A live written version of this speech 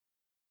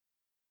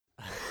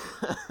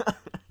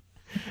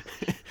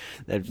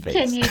That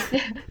Can face. you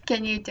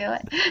can you do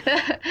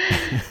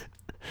it?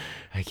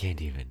 I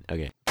can't even.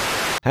 Okay.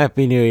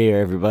 Happy New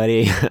Year,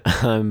 everybody.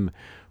 I'm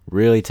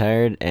really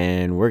tired,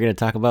 and we're going to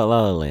talk about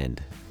La La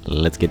Land.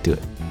 Let's get to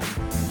it.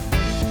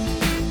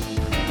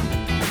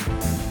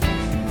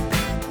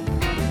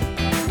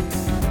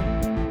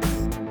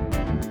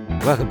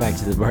 Welcome back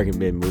to the Bargain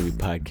Bin Movie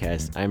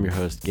Podcast. I'm your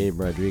host, Gabe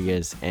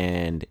Rodriguez,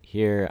 and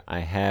here I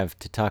have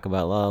to talk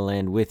about La La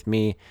Land with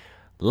me,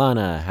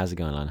 Lana. How's it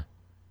going, Lana?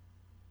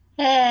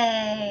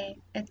 Hey,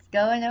 it's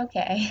going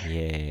okay.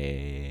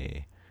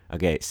 Yay.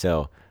 Okay,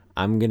 so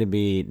I'm going to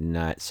be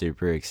not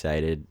super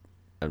excited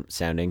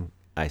sounding.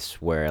 I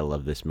swear I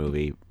love this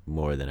movie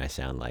more than I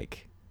sound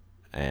like.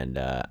 And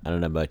I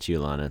don't know about you,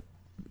 Lana.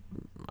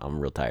 I'm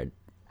real tired.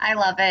 I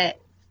love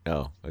it.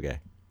 Oh, okay.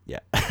 Yeah.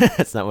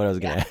 That's not what I was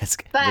going Yeah. to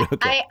ask, But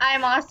but okay.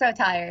 I'm also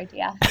tired,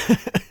 yeah.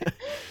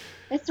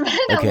 It's been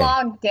a Okay.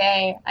 long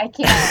day. I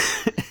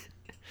can't.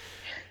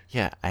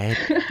 Yeah, I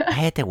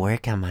had to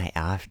work on my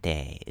off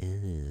day.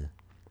 Ew.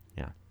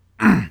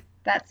 Yeah.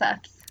 That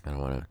sucks. I don't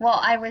want to. Well,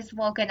 I was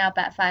woken up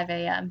at 5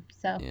 a.m.,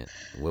 so Yeah.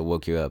 What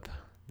woke you up?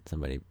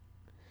 Somebody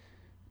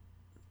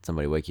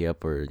wake you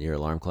up, or your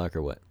alarm clock,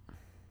 or what?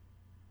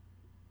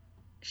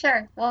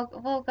 sure,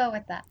 we'll go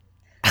with that.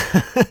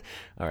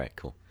 All right,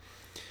 cool.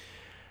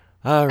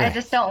 All I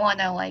just right. don't want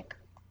to like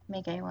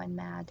make anyone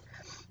mad.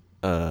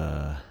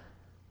 Uh.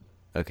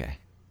 Okay.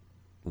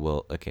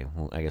 Well. Okay.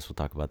 Well, I guess we'll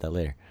talk about that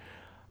later.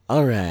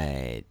 All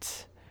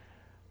right.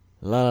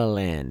 La La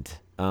Land.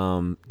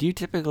 Do you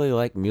typically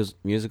like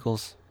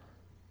musicals?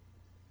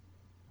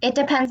 It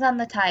depends on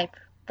the type,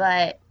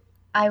 but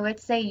I would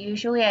say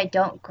usually I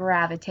don't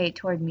gravitate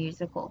toward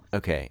musicals.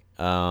 Okay.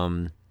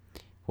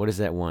 What is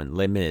that one?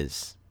 Les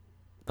Mis.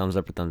 Thumbs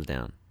up or thumbs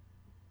down?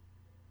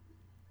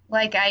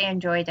 Like I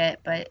enjoyed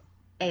it, but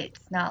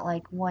it's not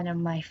like one of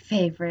my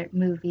favorite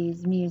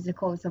movies,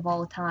 musicals of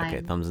all Okay,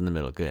 time. thumbs in the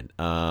middle. Good.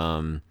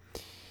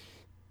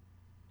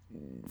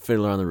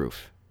 Fiddler on the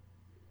Roof.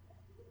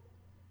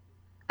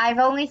 I've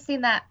only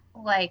seen that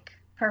like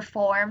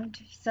performed,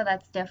 so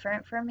that's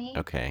different for me.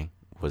 Okay.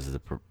 Was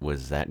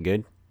that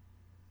good?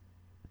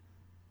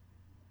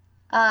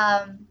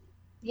 Um,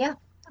 yeah,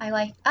 I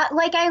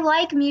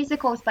like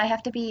musicals, but I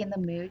have to be in the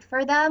mood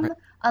for them Right.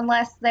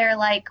 unless they're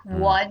like Mm,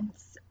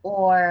 Once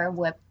or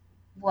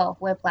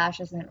Whiplash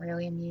isn't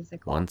really a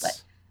musical, but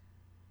once.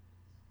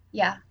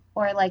 yeah,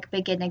 or like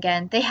Begin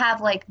Again. They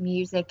have like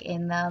music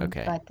in them,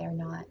 Okay. but they're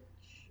not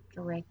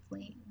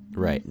strictly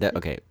Right. That music.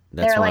 okay.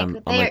 That's They're why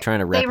like I'm like trying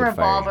to they rapid fire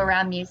revolve here.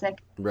 around music.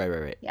 Right.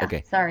 Right. Right. Yeah,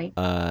 Okay. sorry.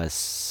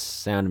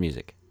 Sound of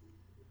Music.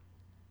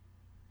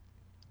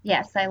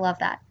 Yes, I love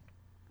that.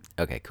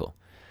 Okay. Cool.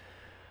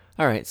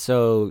 All right.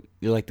 So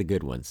you like the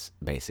good ones,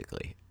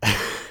 basically.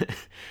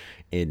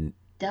 in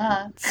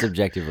Duh.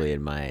 Subjectively,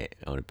 in my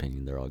own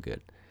opinion, they're all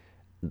good.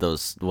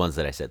 Those ones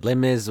that I said. Les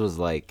Mis was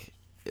like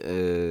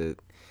uh,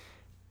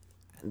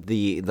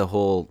 the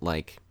whole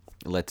like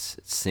let's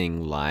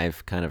sing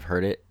live kind of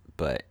hurt it,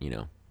 but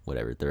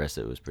whatever. The rest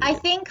of it was pretty I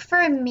good. think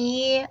for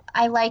me,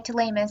 I liked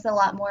Les Mis a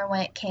lot more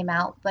when it came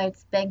out, but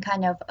it's been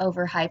kind of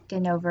overhyped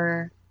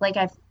and like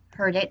I've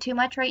heard it too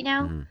much right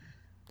now. Hmm.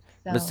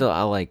 But So still,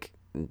 I like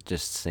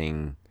just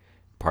sing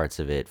parts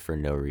of it for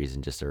no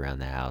reason, just around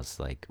the house,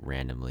 like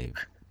randomly.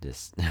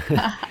 Just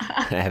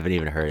I haven't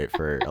even heard it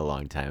for a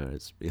long time.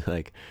 It's be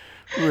like,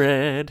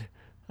 red,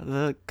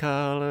 the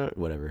color,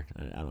 whatever.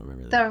 I don't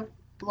remember the the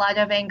Blood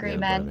of yeah Angry the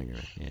blood of Men. anger.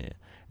 Yeah,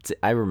 yeah.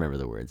 I remember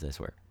the words. I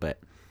swear, but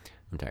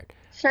I'm tired.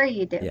 Sure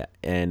you do. Yeah,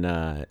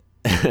 and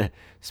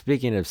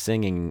speaking of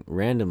singing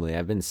randomly,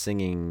 I've been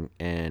singing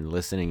and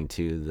listening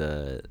to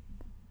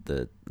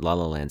the La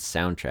La Land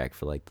soundtrack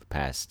for like the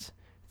past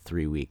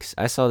 3 weeks.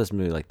 I saw this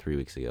movie like 3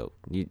 weeks ago.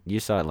 You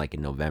saw it like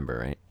in November,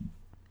 right?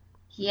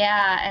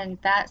 Yeah, and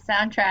that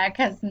soundtrack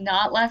has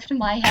not left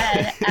my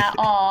head at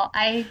all.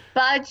 I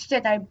budged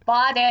it, I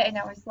bought it, and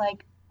I was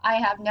like, I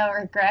have no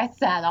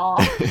regrets at all.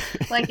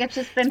 Like it's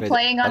just It's been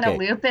playing on a okay,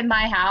 loop in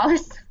my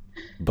house.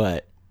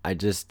 but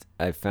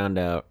I found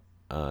out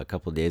a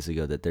couple of days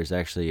ago that there's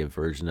actually a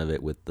version of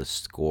it with the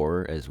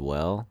score as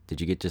well. Did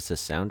you get just the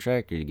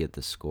soundtrack, or did you get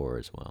the score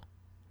as well?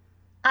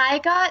 I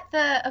got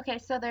okay,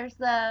 so there's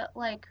the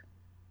like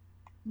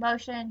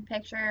motion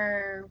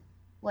picture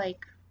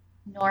like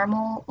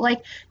normal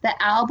like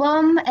the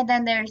album and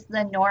then there's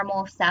the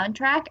normal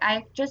soundtrack.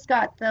 I just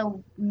got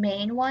the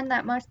main one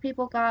that most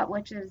people got,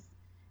 which is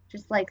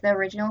just like the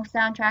original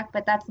soundtrack,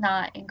 but that's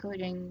not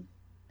including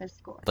the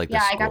score. Like the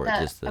Yeah, I got score, the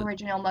just the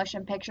original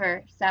motion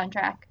picture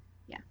soundtrack.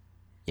 Yeah.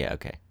 yeah.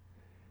 Okay,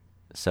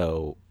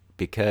 so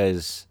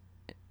because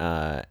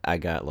I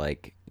got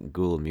like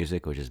Google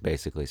Music, which is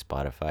basically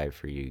Spotify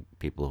for you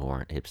people who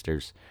aren't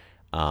hipsters.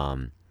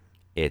 Um,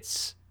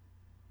 it's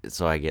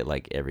so I get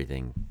like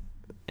everything,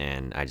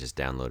 and I just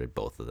downloaded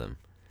both of them.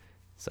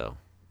 So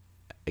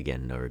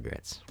again, no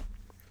regrets.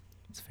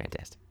 It's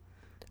fantastic.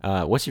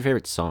 What's your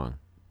favorite song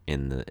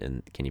in the?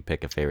 In Can you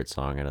pick a favorite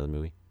song out of the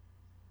movie?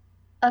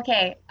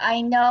 Okay,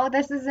 I know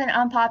this is an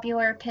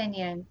unpopular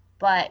opinion,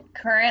 but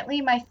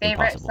currently my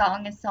favorite Impossible.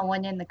 song is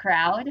Someone in the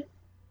Crowd,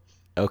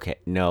 Okay,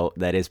 no,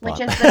 that is which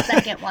pop. is the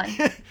second one.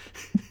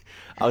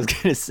 I was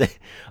gonna say,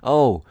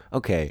 oh,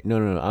 okay, no,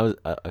 no, no. I was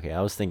okay.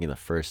 I was thinking the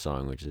first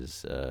song, which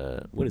is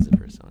what is the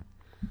first song?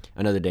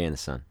 Another Day in the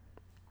Sun,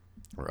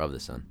 or of the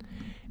Sun,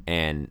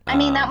 and I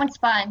mean, that one's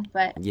fun,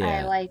 but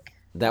I yeah, like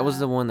that was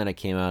the. the one that I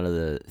came out of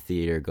the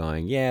theater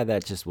going, yeah,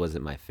 that just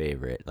wasn't my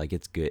favorite. Like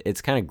it's good.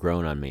 It's kind of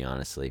grown on me,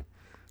 honestly,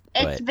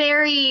 It's but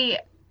very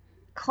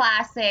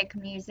classic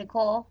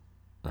musical.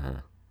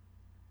 uh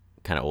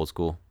kind of old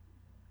school.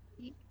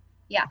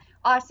 Yeah.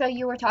 Also,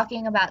 you were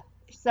talking about,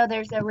 so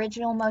there's the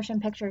original motion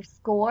picture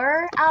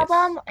score Yes,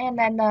 album and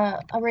then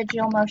the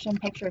original motion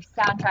picture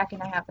soundtrack,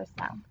 and I have the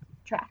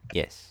soundtrack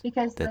yes,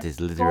 because the that is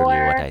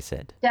literally what score I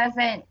said.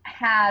 doesn't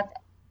have,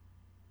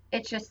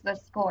 it's just the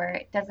score.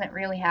 It doesn't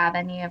really have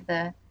any of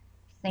the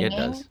Yeah, it singing.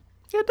 does.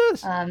 Yeah, it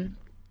does. Um,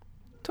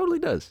 Totally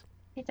does.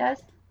 it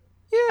does.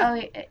 Yeah. Oh,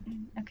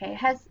 okay.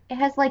 It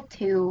has like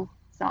two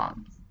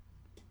songs.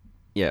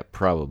 Yeah,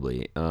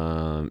 probably.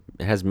 It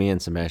has me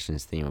and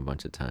Sebastian's theme a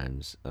bunch of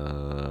times.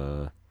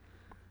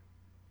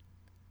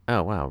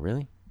 Oh wow,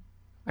 really?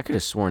 I could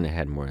have sworn it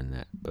had more than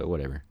that, but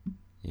whatever.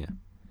 Yeah.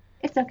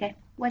 It's okay.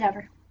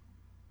 Whatever.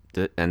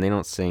 And they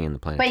don't sing in the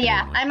But planetarium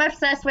yeah, one. I'm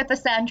obsessed with the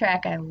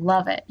soundtrack. I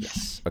love it.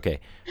 Yes. Okay.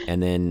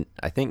 And then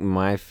I think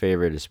my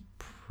favorite is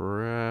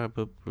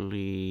probably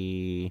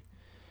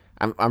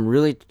I'm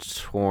really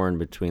torn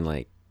between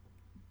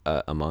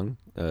among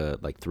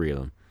like three of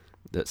them.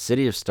 The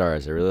City of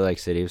Stars. I really like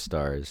City of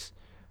Stars.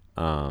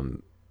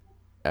 Um,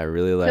 I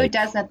really Who like.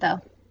 doesn't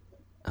though?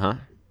 Huh?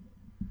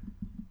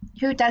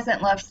 Who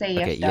doesn't love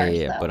City of Okay. Yeah, Stars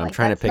yeah, yeah. though? But I'm Like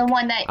trying to that's the pick.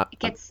 one that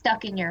gets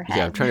stuck in your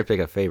Yeah, I'm head. trying to pick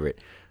a favorite.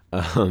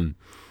 Um,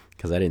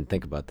 because I didn't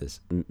think about this.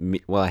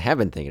 Well, I have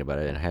been thinking about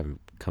it, and I haven't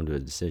come to a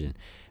decision.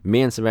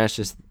 Me and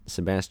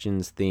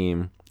Sebastian's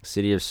theme,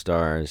 City of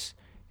Stars,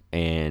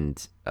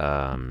 and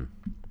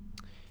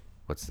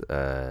what's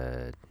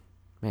man,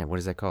 what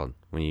is that called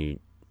when you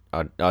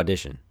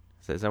audition?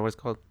 Is that what it's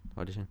called?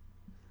 Audition.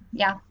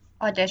 Yeah,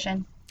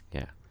 audition.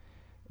 Yeah,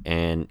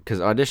 and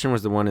because audition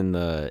was the one in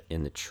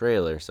the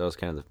trailer, so it was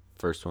kind of the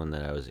first one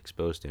that I was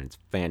exposed to, and it's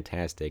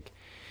fantastic.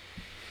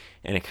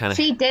 And it kind of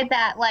She did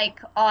that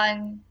like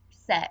on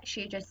set.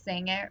 She just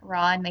sang it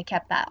raw, and they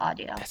kept that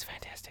audio. that's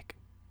fantastic.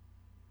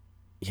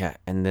 Yeah,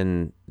 and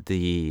then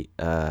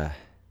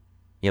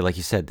yeah, like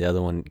you said, the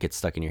other one gets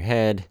stuck in your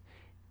head,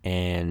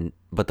 and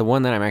but the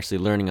one that I'm actually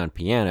learning on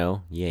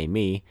piano, yay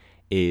me,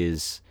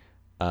 is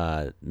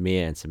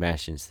Mia and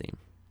Sebastian's theme.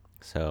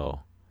 So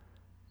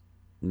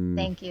mm,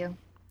 Thank you.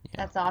 yeah,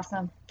 That's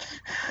awesome.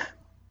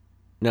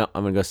 no,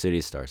 I'm gonna go City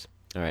of Stars.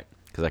 All right,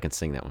 because I can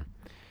sing that one.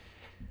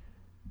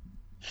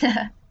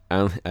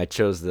 I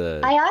chose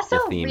I the also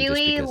theme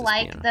just really because it's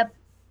like piano. the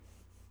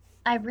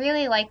I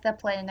really like the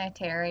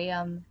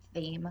planetarium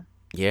theme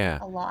Yeah.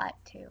 a lot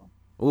too.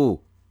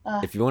 Ooh, Oh,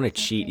 if you want to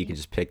it's so cheat, you can pretty.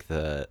 just pick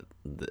the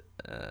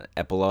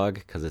epilogue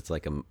because it's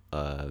like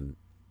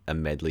a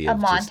medley A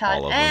of just montage.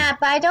 all of them.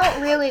 But I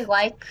don't really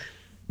like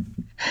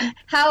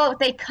how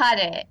they cut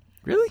it.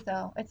 Really?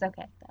 So it's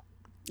okay though.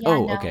 Yeah,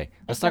 Oh, no, okay.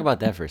 Let's it's talk about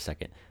okay. that for a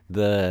second.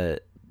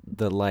 The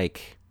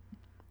like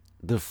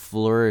the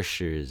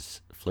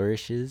flourishes.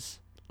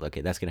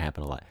 Okay, that's gonna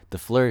happen a lot. The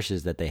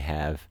flourishes that they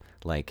have,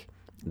 like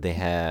they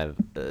have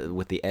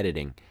with the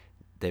editing,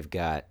 they've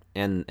got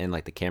and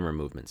like the camera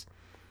movements.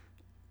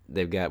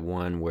 They've got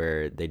one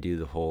where they do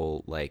the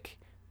whole like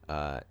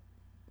uh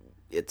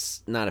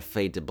it's not a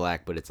fade to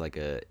black, but it's like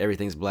a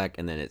everything's black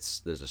and then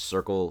there's a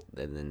circle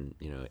and then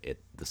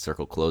the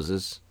circle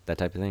closes, that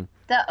type of thing.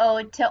 The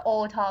ode to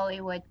old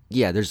Hollywood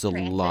Yeah, there's a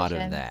lot of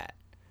transitions. that,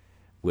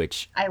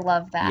 which I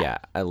love that. yeah,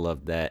 I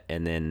love that.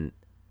 And then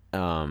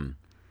um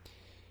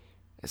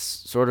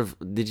sort of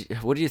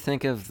what do you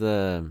think of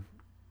the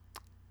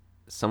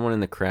someone in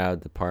the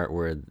crowd, the part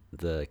where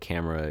the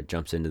camera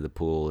jumps into the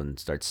pool and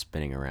starts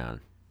spinning around,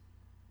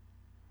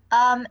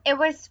 It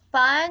was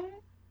fun,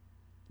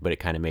 but it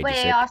kind of made but you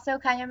it sick? also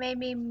kind of made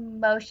me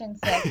motion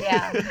sick.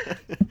 Yeah.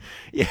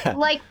 Yeah.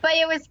 Like, but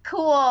it was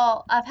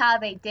cool of how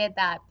they did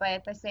that, but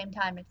at the same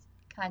time, it's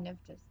kind of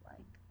just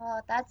like,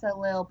 oh, that's a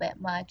little bit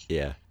much.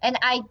 Yeah. And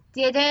I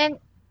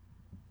didn't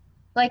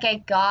like, I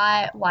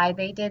got why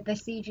they did the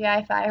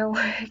CGI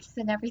fireworks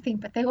and everything,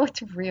 but they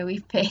looked really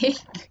big.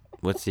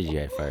 What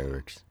CGI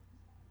fireworks?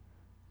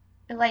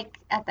 Like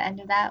at the end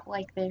of that,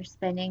 like they're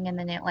spinning and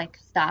then it like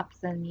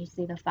stops and you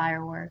see the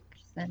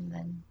fireworks and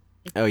then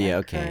Oh it's yeah,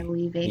 like her okay.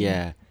 leaving.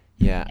 Yeah.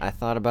 Yeah, Yeah. I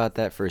thought about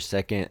that for a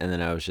second and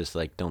then I was just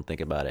like, don't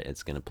think about it.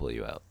 It's going to pull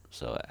you out.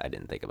 So I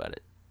didn't think about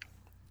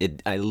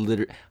it. I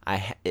literally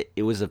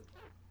it was a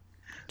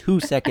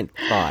 2-second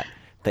thought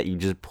that you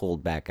just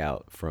pulled back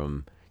out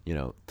from,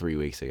 3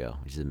 weeks ago,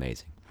 which is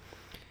amazing.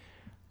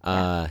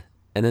 Yeah. Uh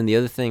and then the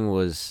other thing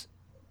was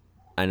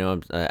I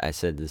know I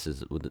said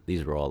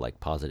these were all like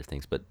positive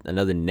things, but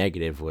another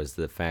negative was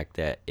the fact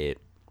that it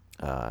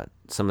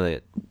some of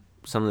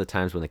the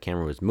times when the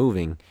camera was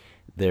moving,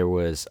 there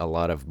was a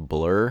lot of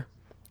blur,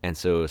 and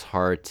so it was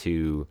hard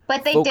to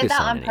But they did focus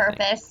that on on anything.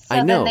 purpose I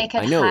so then they know,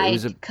 could I know, it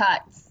was hide a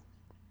cuts.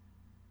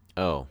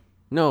 Oh,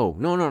 no,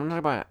 no, no! I'm not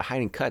about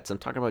hiding cuts. I'm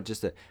talking about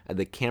just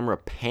the camera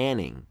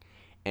panning,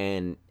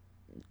 and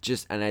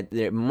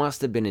it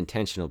must have been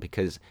intentional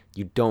because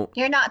you don't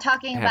You're not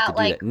talking have to about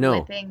do like that. No,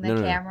 whipping the no,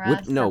 no, no.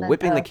 camera so that,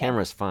 Whipping oh, the okay.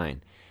 camera is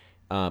fine.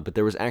 But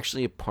there was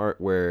actually a part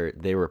where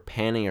they were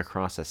panning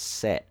across a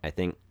set. I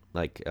think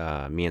like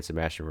me and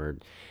Sebastian were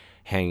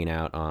hanging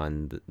out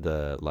on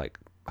the like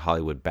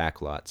Hollywood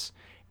backlots,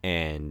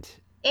 and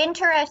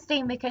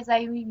Interesting because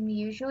I'm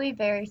usually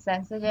very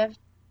sensitive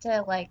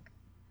to like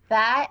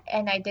that,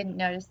 and I didn't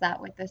notice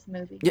that with this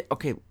movie. yeah,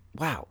 okay,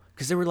 wow.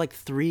 Because there were like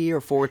 3 or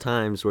 4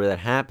 times where that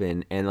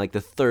happened, and like the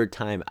third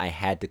time I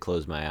had to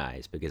close my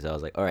eyes because I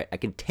was like, all right, I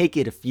can take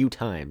it a few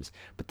times,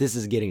 but this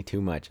is getting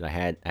too much, and I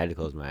had to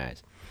close my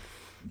eyes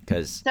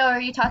because So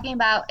are you talking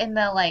about in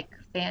the like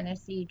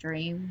fantasy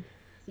dream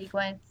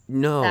sequence?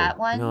 no, That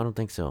no, I one? don't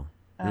think so.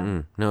 Oh,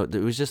 Mm-mm. No, it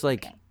was just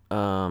like, okay.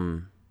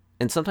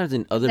 and sometimes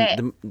in Is other,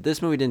 it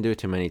this movie didn't do it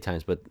too many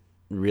times, but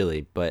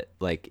really, but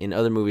like in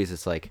other movies,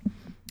 it's like,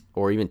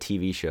 or even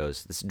TV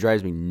shows, this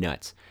drives me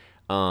nuts.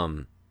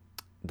 Um,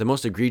 the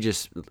most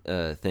egregious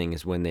thing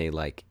is when they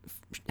like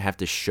have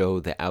to show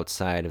the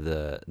outside of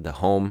the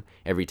home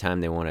every time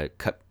they want to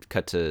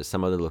cut to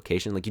some other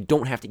location. Like you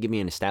don't have to give me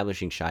an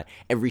establishing shot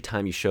every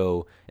time you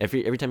show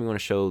every time you want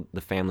to show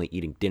the family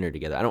eating dinner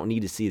together. I don't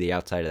need to see the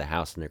outside of the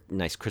house and their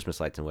nice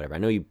Christmas lights and whatever. I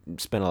know you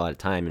spent a lot of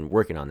time and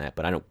working on that,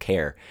 but I don't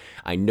care.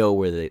 I know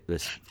where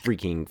this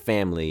freaking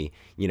family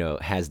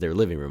has their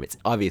living room. It's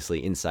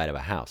obviously inside of a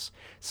house,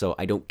 so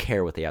I don't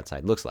care what the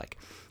outside looks like.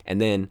 And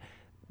then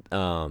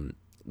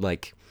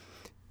like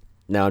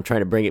now I'm trying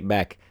to bring it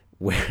back.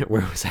 Where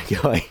was I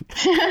going?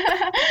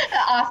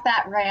 off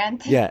that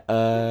rant? Yeah.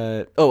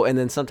 Oh, and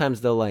then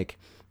sometimes they'll like,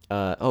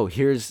 oh,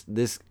 here's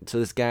this. So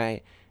this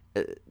guy,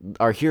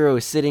 our hero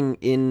is sitting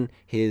in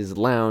his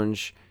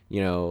lounge,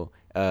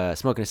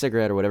 smoking a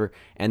cigarette or whatever,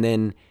 and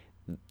then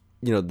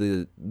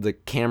the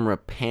camera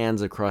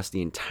pans across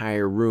the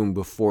entire room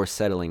before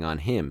settling on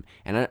him.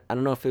 And I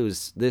don't know if it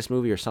was this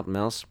movie or something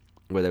else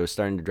where that was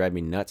starting to drive me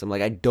nuts. I'm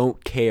like, I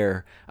don't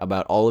care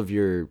about all of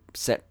your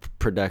set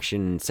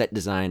production, set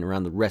design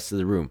around the rest of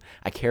the room.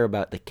 I care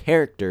about the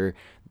character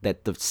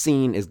that the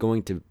scene is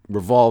going to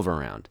revolve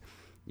around,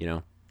 you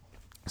know?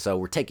 So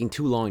we're taking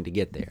too long to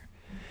get there.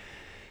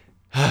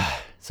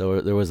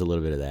 So there was a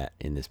little bit of that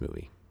in this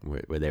movie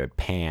where they would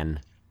pan,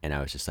 and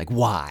I was just like,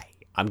 why?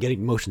 I'm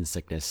getting motion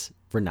sickness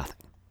for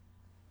nothing.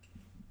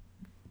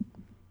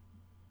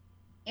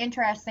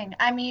 Interesting.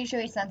 I'm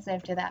usually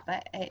sensitive to that,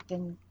 but it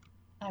didn't.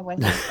 I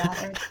wasn't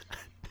bothered.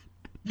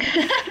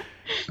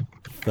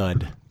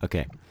 Thud.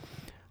 Okay.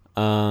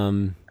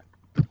 Um,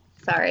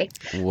 Sorry.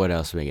 what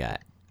else we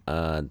got?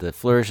 The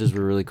flourishes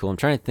were really cool. I'm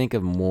trying to think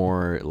of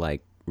more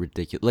like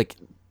ridiculous. Like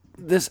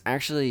this.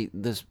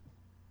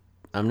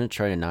 I'm gonna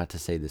try to not to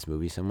say this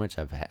movie so much.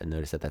 I've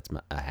noticed that that's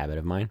a habit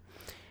of mine.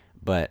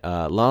 But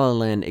La La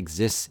Land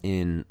exists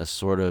in a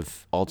sort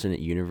of alternate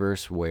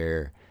universe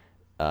where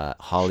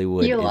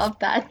Hollywood You is love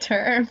that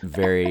term.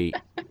 very.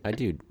 I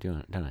do,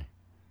 don't I?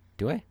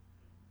 Do I?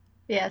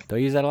 Yes. Do I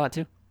use that a lot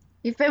too?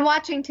 You've been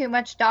watching too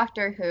much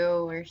Doctor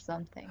Who or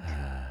something.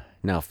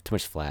 No, too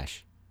much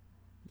Flash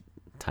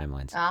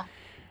timelines.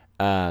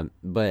 Ah.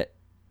 But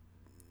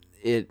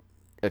it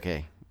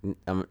okay.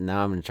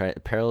 Now I'm gonna try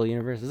parallel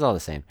universe. It's all the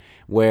same.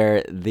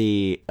 Where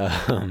the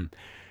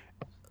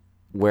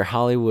where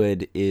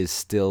Hollywood is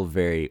still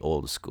very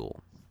old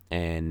school,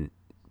 and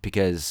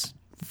because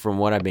from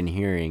what I've been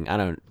hearing, I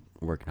don't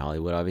work in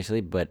Hollywood obviously,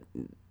 but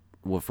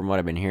from what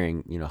I've been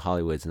hearing,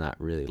 Hollywood's not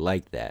really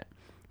like that,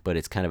 but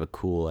it's kind of a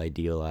cool,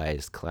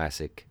 idealized,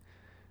 classic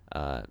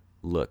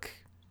look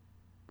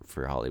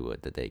for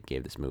Hollywood that they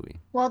gave this movie.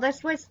 Well,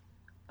 this was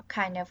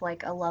kind of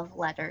like a love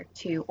letter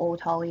to old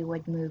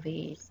Hollywood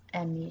movies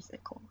and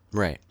musicals.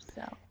 Right.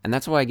 So, And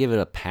that's why I give it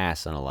a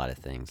pass on a lot of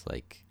things.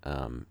 Like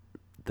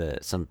the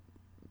some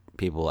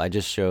people I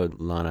just showed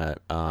Lana,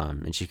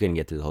 and she couldn't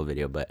get through the whole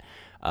video, but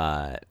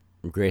uh,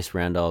 Grace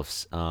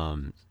Randolph's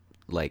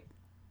like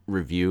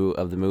review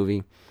of the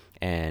movie,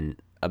 and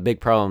a big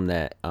problem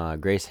that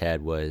Grace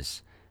had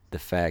was the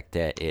fact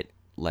that it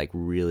like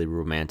really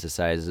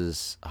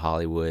romanticizes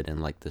Hollywood and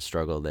like the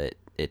struggle that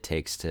it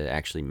takes to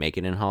actually make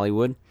it in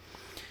Hollywood.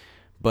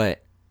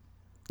 But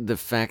the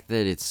fact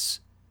that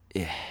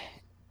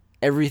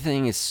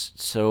everything is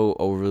so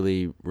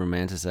overly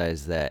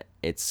romanticized that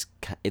it's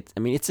I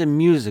mean it's a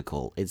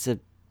musical.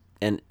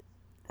 And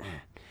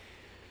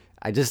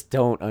I just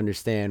don't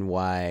understand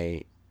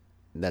why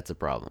that's a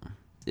problem.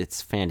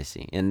 It's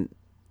fantasy. And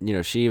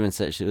she even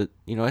said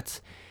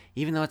it's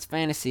even though it's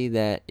fantasy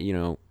that,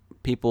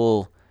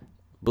 people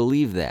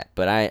believe that,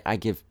 but I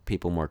give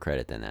people more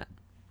credit than that.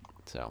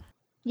 So,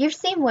 you've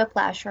seen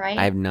Whiplash, I right?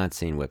 have not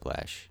seen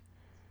Whiplash.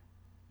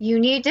 You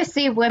need to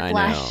see I know,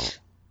 Whiplash.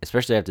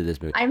 especially after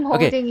this movie. I'm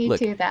Okay, holding you look,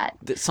 to that.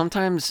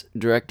 sometimes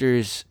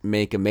directors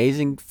make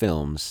amazing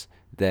films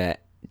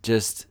that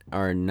just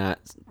are not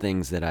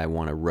things that I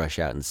want to rush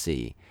out and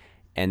see.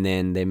 And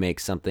then they make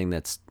something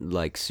that's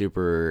like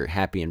super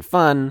happy and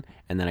fun,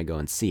 and then I go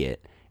and see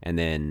it. And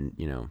then,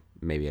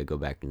 maybe I go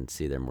back and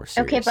see their more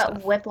Okay, serious but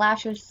stuff.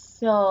 Whiplash is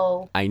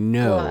so I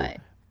know,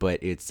 good. but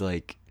it's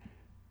like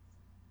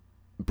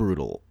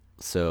brutal.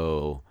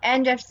 So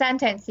End of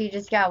sentence. You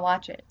just gotta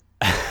watch it.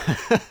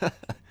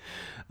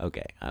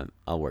 okay,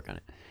 I'll work on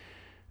it.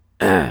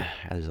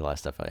 There's a lot of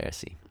stuff I gotta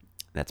see.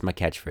 That's my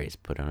catchphrase.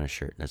 Put it on a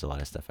shirt. There's a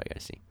lot of stuff I gotta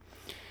see.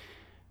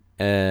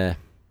 Uh,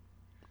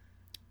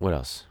 what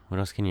else? What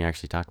else can you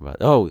actually talk about?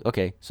 Oh,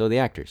 okay. So the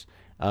actors.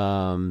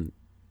 Um,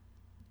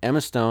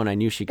 Emma Stone. I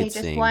knew she They could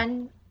just sing.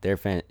 won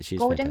She's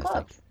Golden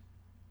fantastic. Globes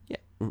Yeah.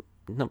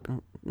 No,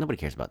 nobody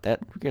cares about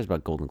that. Who cares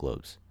about Golden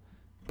Globes?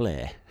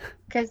 Blah.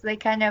 because they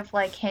kind of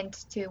like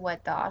hint to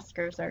what the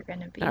Oscars are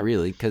gonna Not be.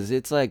 really, because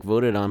it's like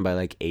voted on by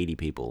like 80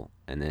 people,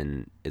 and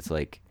then it's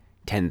like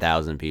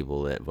 10,000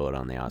 people that vote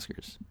on the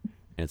Oscars.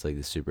 And it's like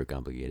this super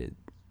complicated,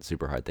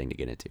 super hard thing to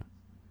get into.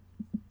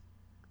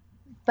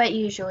 But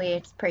usually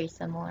it's pretty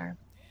similar.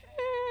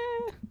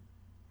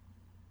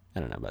 I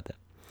don't know about that.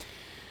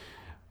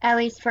 At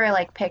least for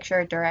like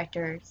picture,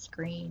 director,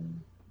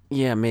 screen,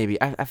 Yeah, maybe.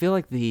 I feel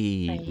like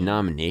the writing,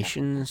 stuff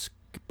like that. nominations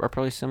are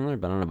probably similar,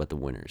 but I don't know about the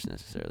winners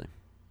necessarily.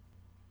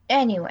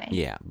 Anyway,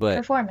 Yeah, but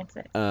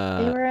performances.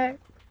 They uh, were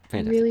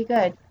fantastic. really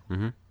good.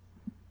 hmm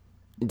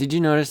Did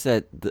you notice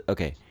that?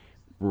 Okay,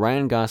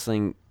 Ryan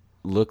Gosling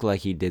looked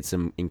like he did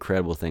some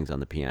incredible things on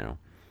the piano,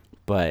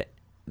 but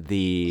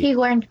the He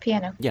learned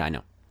piano. yeah, I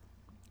know,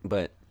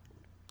 but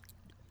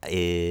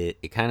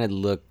it kind of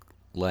looked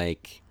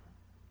like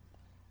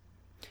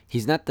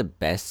he's not the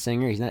best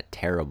singer. He's not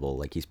terrible.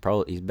 Like he's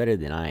better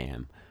than I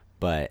am,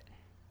 but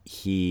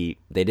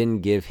they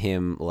didn't give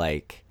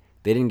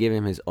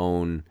him his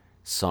own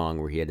song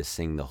where he had to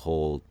sing the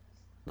whole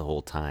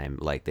time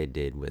like they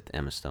did with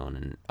Emma Stone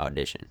in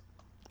Audition.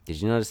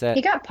 Did you notice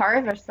He that? got part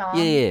of a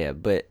Yeah, song. yeah, yeah,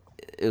 but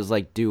it was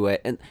like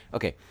duet and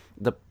okay.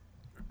 The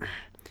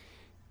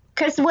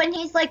Because when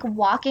he's like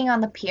walking on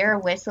the pier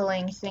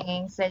whistling,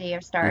 singing City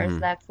of Stars, hmm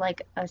that's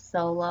like a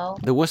solo.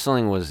 the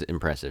whistling was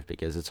impressive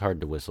because it's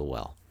hard to whistle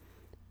well.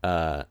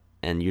 Uh,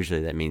 and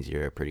usually that means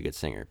you're a pretty good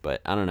singer.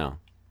 But I don't know.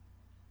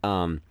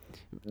 Um,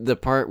 the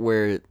part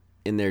where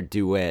in their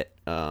duet,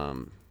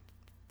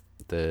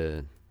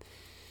 the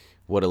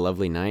 "What a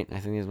Lovely Night," I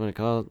think is what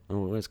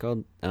it's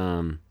called.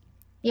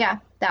 Yeah,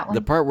 that The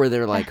one. part where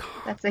they're like,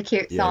 That's a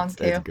cute yeah, song that's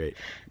too. great.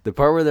 The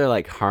part where they're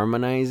like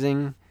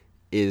harmonizing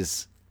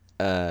is,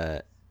 uh,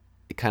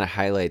 it kind of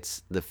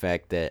highlights the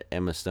fact that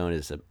Emma Stone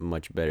is a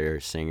much better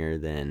singer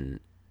than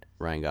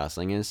Ryan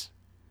Gosling is,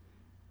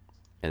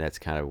 and that's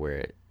kind of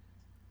where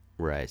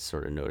I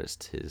sort of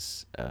noticed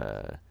his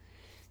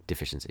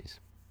deficiencies.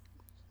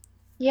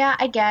 Yeah,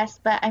 I guess,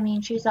 but I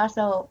mean, she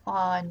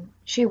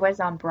was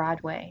on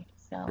Broadway,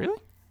 so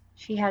Really?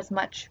 she has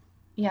much,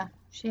 yeah,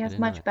 she I has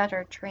didn't know much that.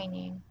 better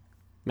training.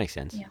 Makes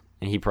sense. Yeah,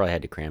 And he probably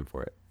had to cram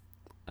for it.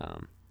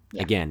 Um,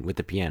 yeah. Again, with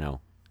the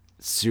piano,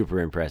 super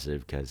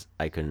impressive because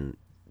I couldn't,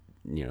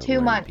 Two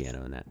learn the months,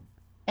 piano in that.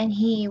 and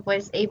he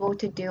was able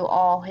to do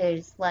all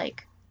his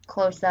like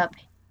close-up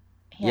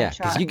Yeah, hand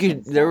because you shots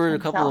and could. There stuff were a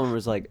couple of them himself.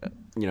 was like,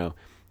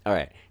 all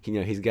right,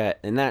 he's got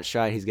in that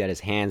shot, he's got his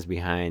hands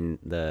behind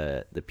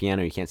the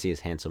piano. You can't see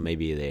his hands, so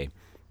maybe they,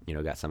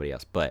 got somebody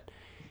else. But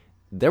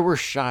there were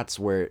shots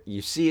where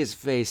you see his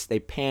face, they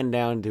pan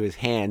down to his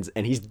hands,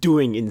 and he's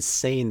doing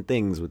insane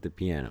things with the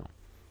piano.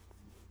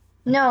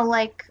 No,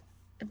 like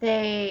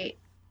they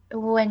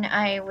when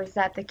I was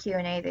at the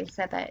Q&A, they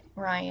said that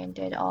Ryan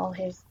did all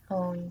his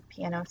own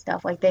piano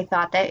stuff. Like they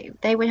thought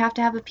that they would have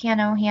to have a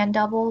piano hand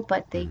double,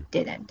 but they Mhm.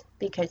 didn't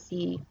because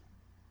he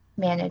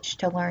managed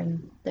to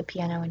learn the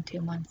piano in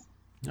 2 months.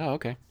 Oh,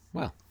 okay.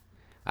 Well,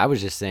 I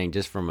was just saying,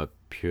 just from a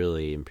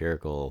purely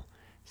empirical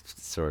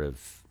sort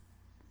of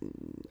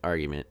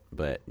argument,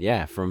 but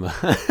yeah, from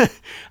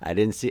I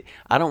didn't see.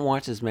 I don't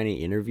watch as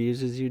many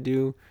interviews as you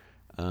do.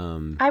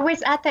 Um, I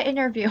was at the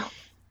interview.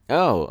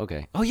 oh,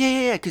 okay. Oh yeah,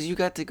 yeah, yeah. Because you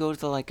got to go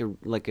to like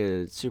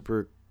a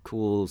super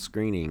cool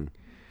screening.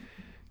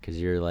 Because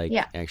you're like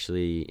Yeah.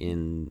 actually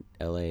in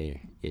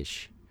LA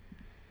ish.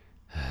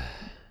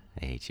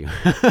 I hate you.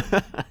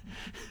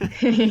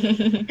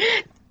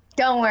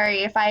 Don't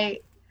worry, if I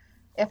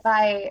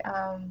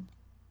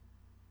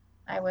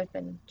would have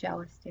been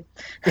jealous too.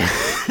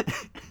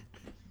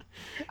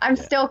 I'm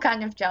Yeah, still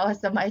kind of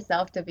jealous of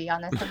myself, to be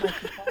honest. I'm like,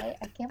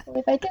 I can't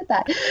believe I did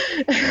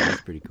yeah, that.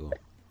 that's pretty cool.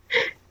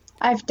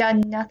 I've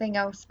done nothing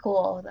else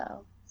cool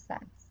though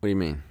since, What do you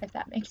mean? if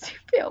that makes you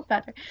feel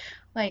better.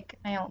 Like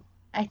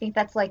I think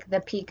that's like the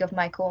peak of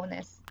my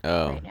coolness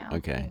Oh, right now in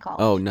okay.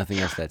 Oh, college. nothing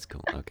else. That's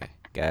cool. Okay,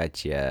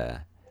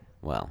 gotcha.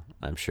 Well,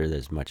 I'm sure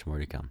there's much more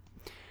to come.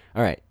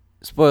 All right,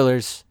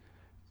 spoilers.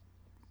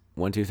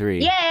 One, two,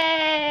 three.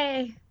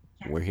 Yay!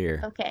 Yes. We're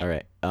here. All Okay.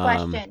 right.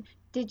 Question.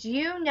 Did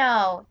you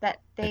know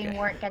that they Okay.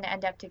 weren't going to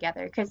end up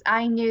together? Because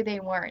I knew they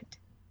weren't.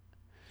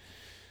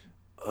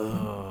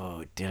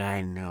 Oh, did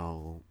I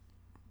know?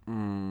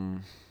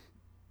 Mm,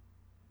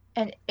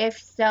 And if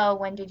so,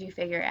 when did you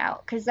figure it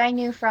out? Because I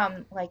knew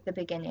from like the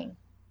beginning.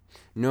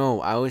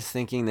 no, I was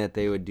thinking that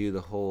they would do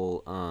the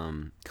whole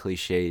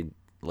cliched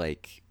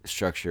like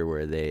structure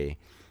where they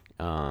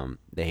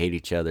They hate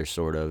each other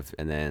sort of,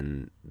 and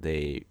then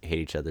they hate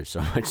each other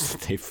so much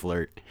that they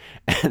flirt,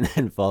 and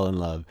then fall in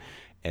love,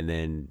 and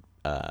then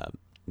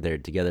they're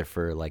together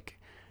for like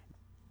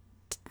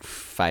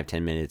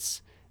 5-10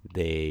 minutes.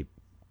 They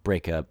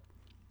break up,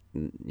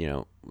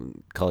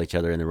 call each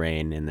other in the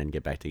rain, and then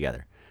get back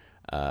together.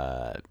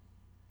 Uh,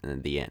 and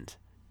then the end.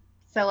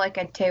 So like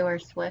a Taylor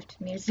Swift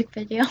music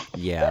video.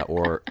 Yeah,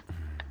 or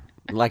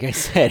like I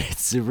said,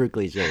 it's super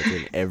cliche. It's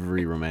in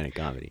every romantic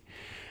comedy.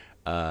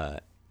 Uh,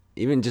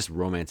 Even just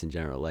romance in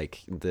general.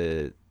 Like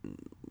the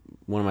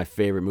one of my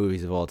favorite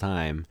movies of all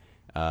time,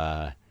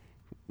 uh,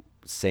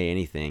 Say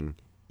Anything,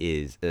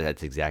 is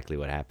that's exactly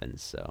what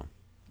happens. So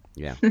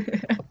yeah,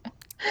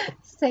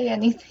 Say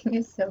Anything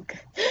is so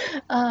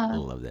good. I Uh,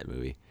 love that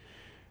movie.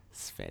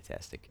 It's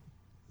fantastic.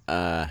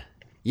 Uh,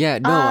 yeah,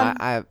 no,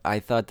 um, I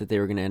thought that they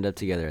were gonna end up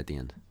together at the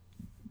end.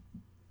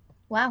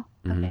 wow.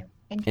 Hmm. Okay.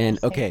 And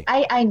Interesting. okay,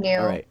 I all knew.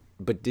 right,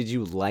 but did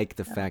you like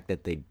the fact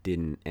that they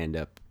didn't end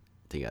up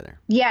together?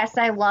 Yes,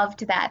 I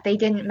loved that. They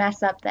didn't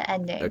mess up the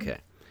ending Okay,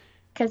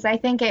 because I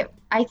think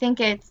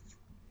it's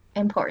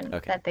important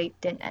okay, that they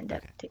didn't end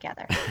up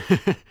together.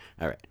 okay.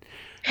 All right.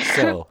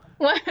 So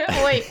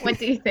Wait, what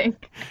do you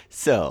think?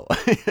 So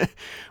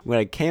when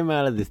I came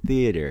out of the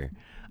theater,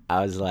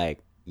 I was like,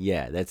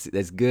 yeah, that's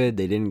good.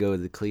 They didn't go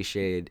with the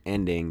cliched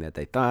ending that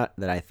I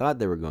thought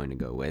they were going to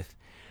go with.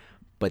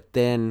 But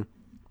then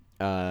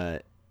uh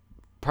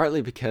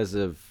partly because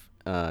of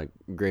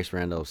Grace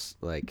Randolph's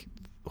like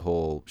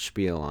whole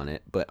spiel on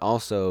it, but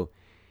also,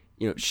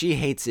 she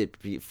hates it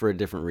for a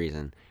different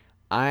reason.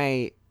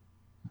 I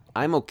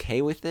I'm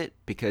okay with it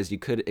because it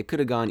could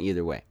have gone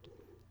either way.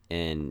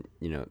 And,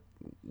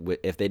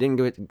 if they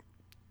didn't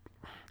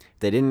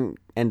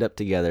end up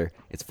together,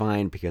 it's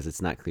fine because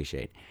it's not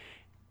cliched.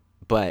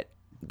 But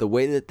the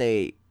way that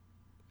they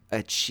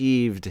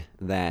achieved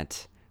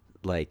that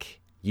like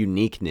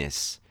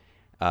uniqueness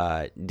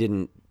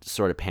didn't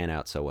sort of pan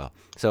out so well.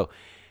 So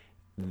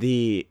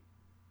the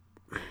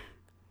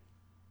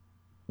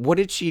what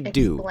did she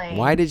do? Explain.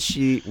 Why did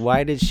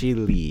she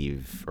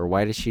leave, or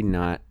why did she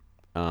not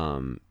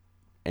um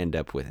end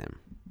up with him?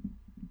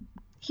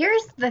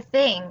 Here's the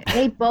thing.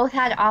 They both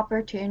had Uh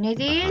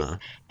opportunities huh.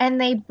 and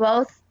they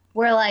both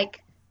were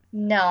like,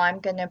 no, I'm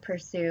gonna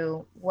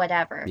pursue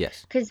whatever.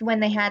 Yes. Because when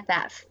they had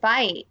that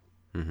fight,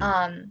 Mm-hmm.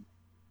 um,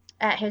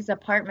 at his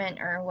apartment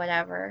or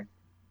whatever,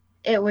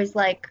 it was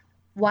like,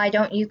 why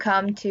don't you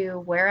come to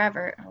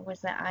wherever?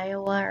 Was it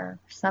Iowa or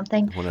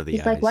something? One of the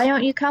He's like, why eyes.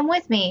 don't you come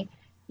with me?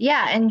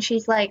 Yeah, and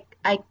she's like,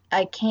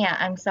 I can't.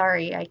 I'm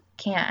sorry. I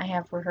can't. I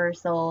have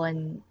rehearsal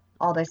and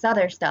all this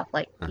other stuff.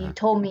 Like, Uh you huh.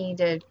 told me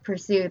to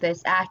pursue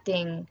this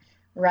acting,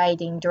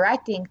 writing,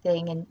 directing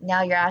thing, and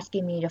now you're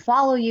asking me to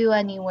follow you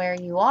anywhere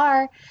you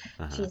are.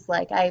 Uh huh. She's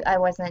like, I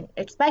wasn't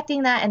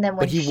expecting that. And then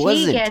But when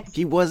she gets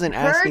He wasn't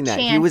her asking that.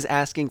 He was chance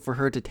asking for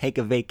her to take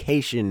a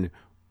vacation,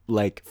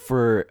 like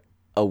for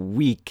a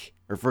week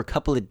or for a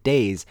couple of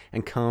days,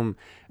 and come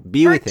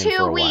be for with him for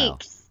two a while.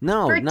 weeks,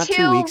 No, for not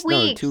 2 weeks.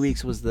 No, 2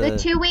 weeks was the the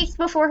 2 weeks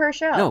before her no,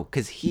 show.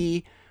 because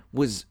he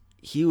was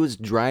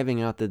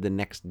driving out there the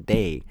next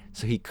day,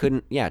 so he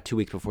couldn't. Yeah, 2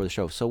 weeks before the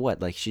show. So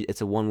what? Like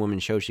it's a one woman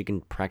show. She can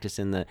practice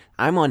in the.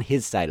 I'm on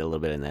his side a little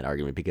bit in that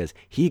argument because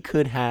she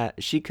could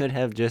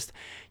have just,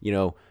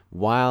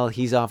 while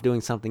he's off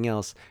doing something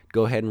else,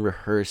 go ahead and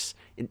rehearse.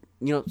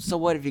 So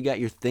what if you got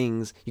your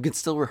things? You can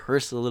still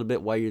rehearse a little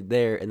bit while you're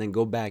there, and then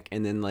go back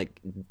and then like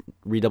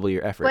redouble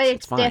your But efforts. It's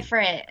it's fine.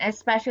 different,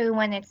 especially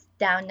when it's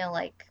down to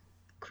like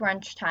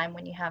crunch time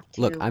when you have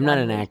Look, to I'm not 1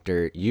 an week,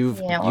 actor. a You've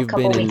been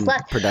couple weeks in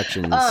left.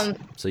 productions, Um,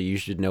 so you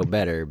should know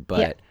better. yeah,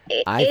 But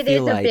I it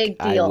feel is a like big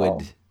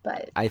deal,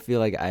 but I feel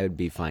like I would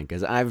be fine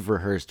because I've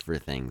rehearsed for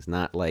things,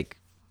 not like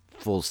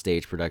full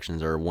stage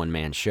productions or a one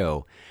man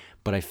show.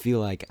 But I feel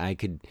like I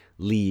could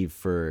leave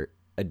for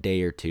a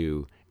day or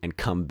two and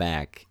come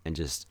back and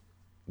just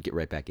get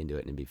right back into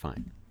it and be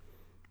fine.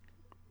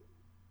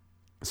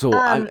 So but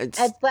I and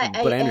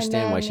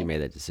understand why she then made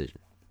that decision.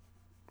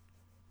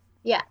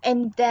 yeah,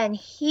 and then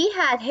he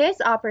had his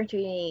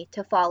opportunity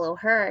to follow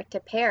her to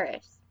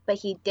Paris, but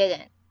he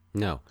didn't.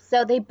 No,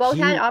 So they both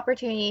had he.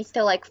 opportunities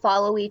to like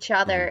follow each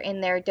other Mhm.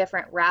 in their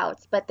different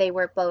routes, but they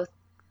were both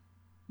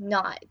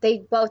not. They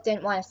both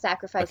didn't want to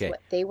sacrifice Okay.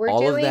 what they were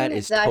All of that doing.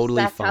 is Thus,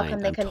 totally that's how fine. come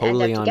they I'm couldn't end up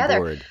totally on together.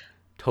 board.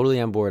 Totally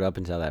on board up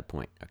until that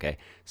point. Okay.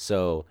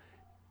 So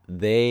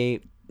they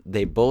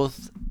they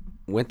both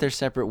went their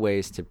separate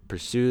ways to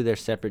pursue their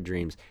separate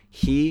dreams.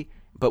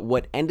 But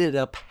what ended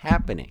up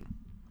happening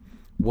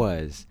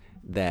was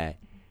that,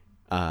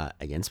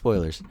 again,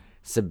 spoilers,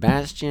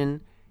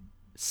 Sebastian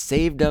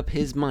saved up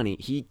his money.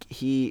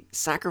 He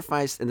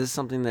sacrificed, and this is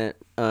something that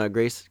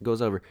Grace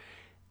goes over.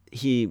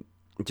 He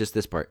just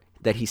this part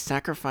that he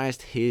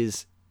sacrificed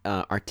his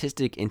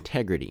artistic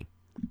integrity.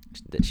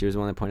 That she was the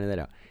one that pointed that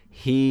out.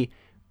 He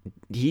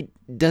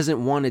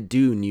doesn't want to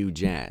do new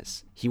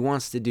jazz. He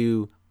wants to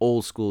do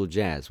old school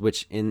jazz,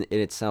 which in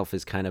itself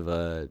is kind of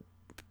a,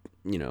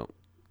 you know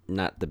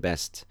not the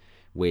best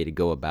way to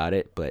go about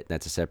it, but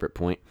that's a separate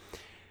point.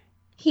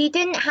 He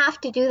didn't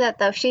have to do that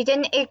though. She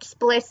didn't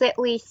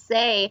explicitly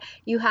say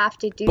you have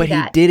to do But he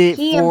that. did it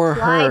He for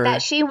implied that her,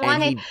 she and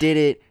wanted. he did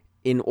it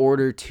in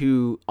order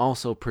to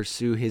also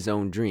pursue his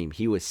own dream.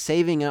 He was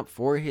saving up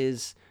for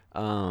his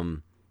Yeah,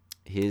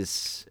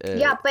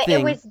 but it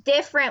thing. was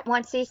different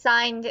once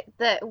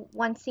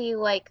he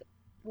like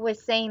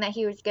was saying that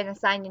he was going to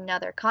sign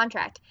another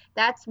contract.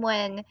 That's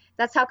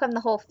how come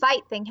the whole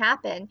fight thing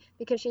happened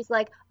because she's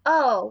like,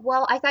 "Oh,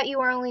 well, I thought you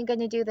were only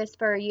going to do this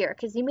for a year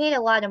because you made a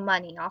lot of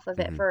money off of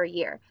it Hmm. for a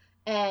year.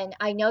 And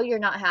I know you're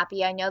not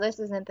happy. I know this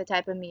isn't the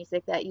type of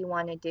music that you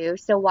want to do.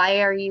 So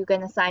why are you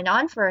going to sign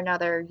on for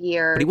another But he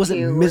year, wasn't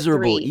 2 or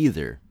miserable 3?"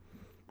 either.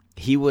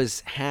 He was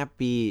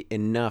happy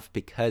enough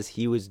because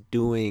he was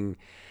doing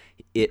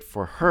it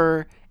for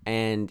her,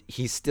 and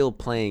he's still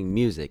playing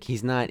music.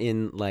 He's not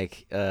in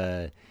like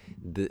the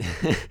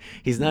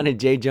he's not in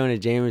J. Jonah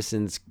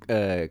Jameson's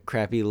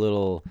crappy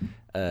little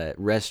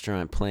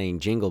restaurant playing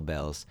Jingle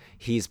Bells.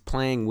 He's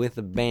playing with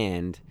a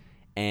band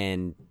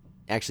and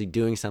actually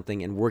doing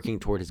something and working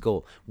toward his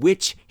goal,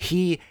 which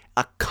he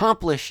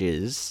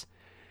accomplishes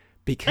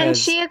And because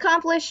she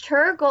accomplished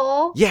her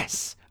goal.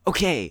 yes,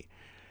 okay,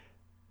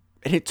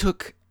 and it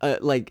took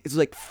like it's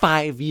like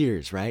 5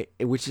 years, right?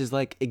 Which is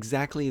like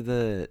exactly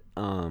the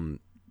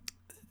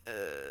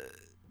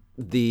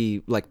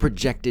like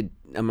projected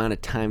amount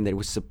of time that it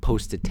was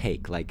supposed to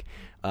take. Like,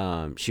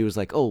 she was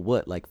like, "Oh,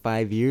 what, like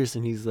 5 years?"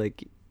 And he's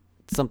like,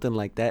 something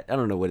like that. I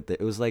don't know what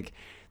it was like.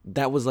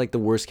 That was like the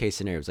worst case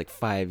scenario. It was like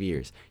 5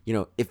 years.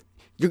 If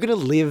you're gonna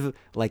live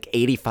like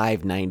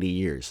 85, 90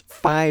 years,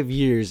 5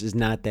 years is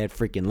not that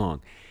freaking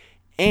long.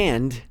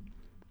 And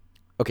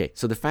okay,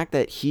 so the fact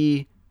that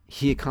he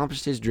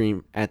accomplished his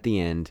dream at the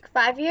end.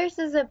 5 years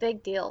is a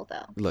big deal,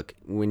 though. Look,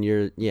 when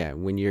you're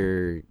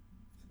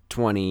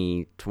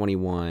 20,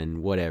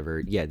 21, whatever,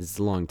 yeah, this is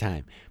a long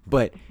time.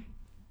 But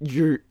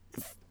you're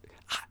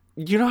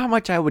you know how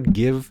much I would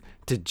give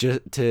to just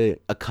to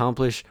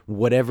accomplish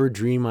whatever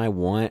dream I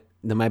want,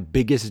 my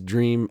biggest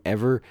dream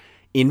ever,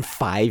 in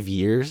 5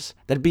 years?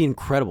 That'd be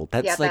incredible.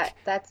 Yeah, That's like,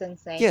 that's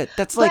insane. yeah,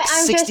 that's But like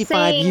I'm just 65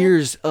 saying,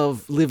 years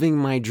of living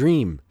my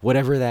dream,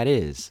 whatever that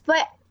is.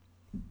 but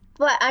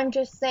I'm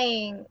just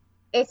saying,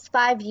 it's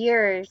 5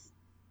 years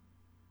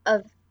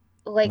of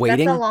like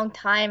that's a Waiting, long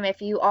time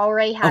if you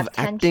already of have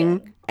acting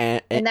tension,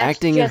 and and that's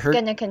acting in just her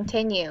gonna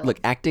continue. look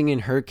acting in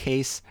her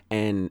case,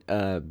 and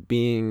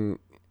being,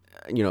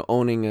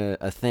 owning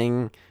a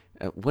thing.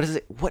 What is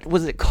it? What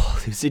was it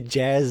called? Is it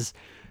jazz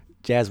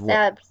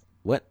what? Sebs,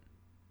 What?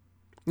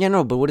 Yeah,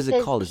 no, but what is it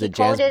his called? Is he it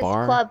called jazz his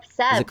bar? club Is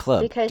it Sebs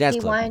club? because Jazz he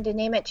club. wanted to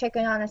name it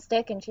Chicken on a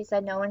Stick, and she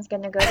said no one's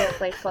gonna go to a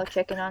place called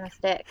Chicken on a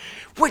Stick.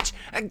 Which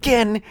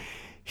again,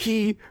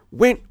 he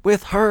went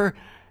with her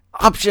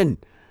option.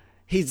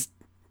 He's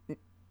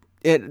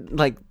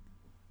like,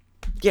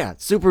 yeah,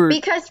 super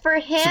Because for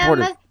him,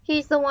 supportive.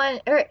 he's the one,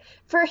 or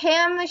for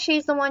him,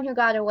 she's the one who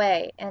got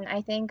away, and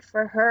I think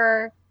for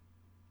her,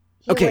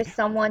 he Okay, was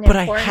someone but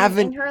I important in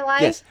haven't. her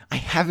life. Yes, I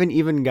haven't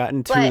even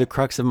gotten to But the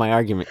crux of my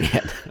argument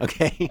yet.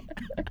 Okay,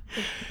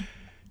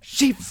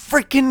 she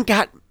freaking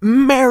got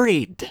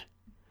married.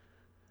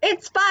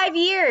 it's 5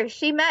 years.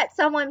 She met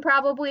someone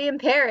probably in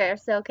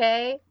Paris,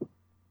 okay?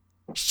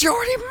 She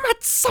already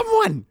met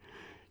someone.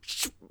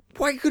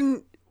 Why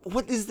couldn't?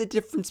 What is the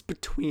difference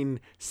between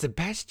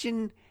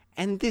Sebastian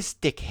and this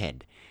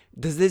dickhead?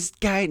 Does this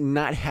guy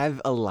not have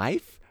a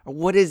life, or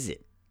what is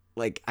it?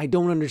 Like, I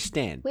don't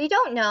understand. We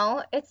don't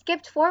know. It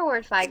skipped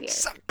forward 5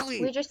 years. We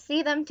Exactly. just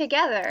see them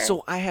together.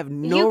 So I have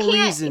no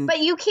reason. But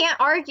you can't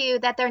argue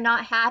that they're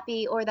not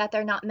happy or that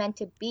they're not meant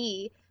to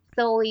be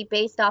solely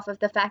based off of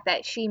the fact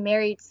that she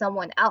married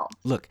someone else.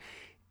 Look,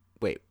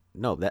 wait,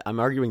 no, that I'm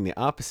arguing the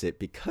opposite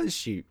because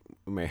she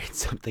married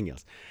somebody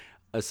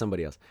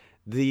else.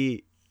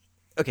 The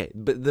Okay,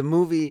 but the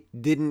movie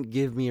didn't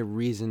give me a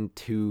reason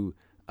to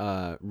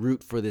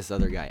root for this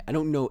other guy. I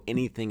don't know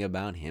anything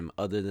about him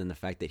other than the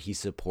fact that he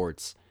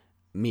supports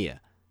Mia.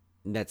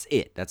 And that's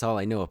it. That's all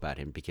I know about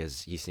him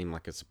because he seemed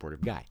like a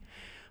supportive guy.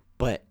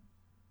 But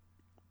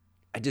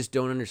I just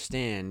don't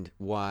understand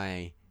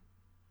why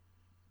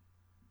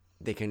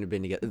they couldn't have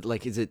been together.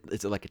 Like, is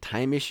it like a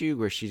time issue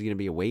where she's gonna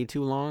be away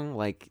too long?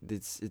 Like,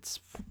 it's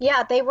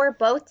Yeah, they were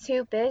both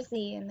too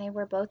busy and they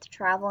were both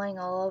traveling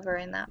all over,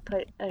 and that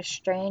put a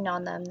strain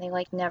on them. They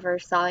like never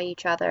saw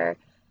each other,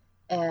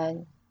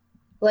 and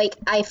like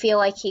I feel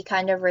like he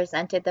kind of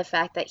resented the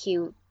fact that he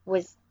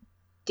was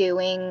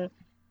doing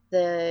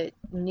the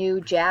new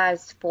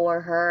jazz for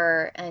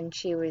her and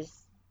she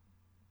was,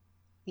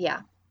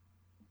 yeah,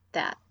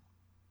 that.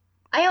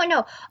 I don't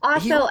know.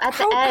 he Also, at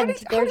the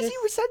end, how does he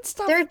resent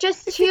they're stuff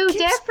just if he too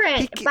keeps he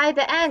different. By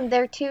the end,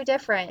 they're too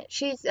different.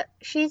 She's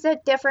a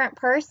different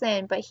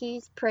person, but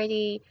he's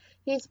pretty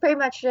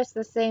much just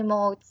the same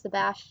old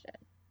Sebastian.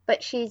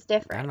 But she's I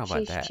don't different. know about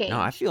She's that. No,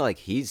 I changed. feel like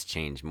he's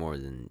changed more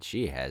than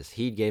she has.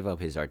 He gave up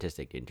his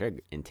artistic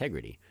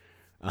integrity,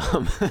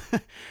 um,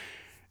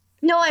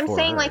 No, I'm for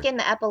saying like her. in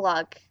the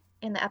epilogue,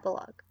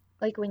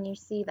 like when you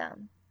see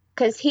them,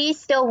 because he's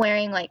still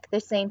wearing like the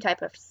same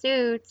type of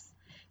suits.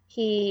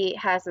 He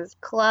has his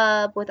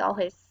club with all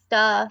his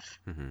stuff,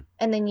 Mm-hmm.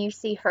 and then you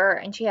see her,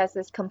 and she has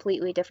this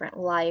completely different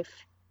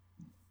life.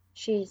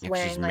 She's Yeah, 'cause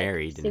she's wearing like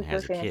married and super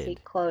has a fancy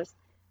kid, clothes.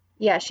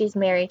 Yeah, she's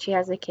married, she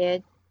has a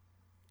kid.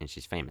 and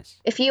she's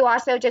famous. If you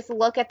also just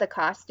look at the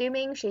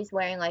costuming, she's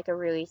wearing like a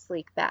really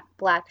sleek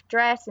black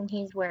dress, and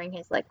he's wearing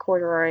his like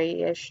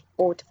corduroy-ish Okay,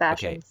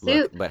 old-fashioned look,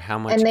 suit, but how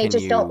and much they can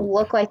just don't you?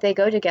 look like they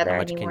go How together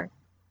much can? anymore.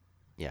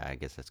 Yeah, I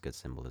guess that's good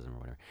symbolism or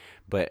whatever.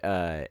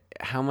 But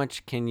how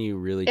much can you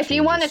really If you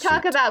change a want to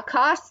talk suit? about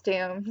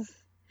costumes,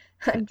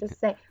 I'm just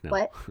saying, No.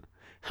 what?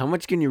 How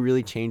much can you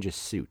really change a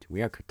suit?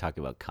 We are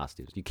talking about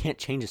costumes. You can't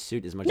change a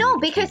suit as much as you No,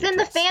 can change because a in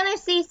the dress.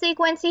 fantasy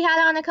sequence, he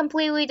had on a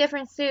completely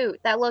different suit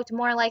that looked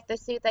more like the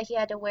suit that he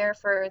had to wear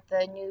for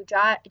the new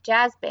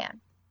jazz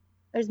band.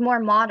 It was more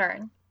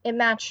modern. It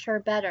matched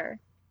her better.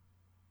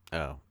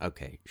 Oh,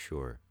 okay,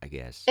 sure, I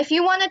guess. If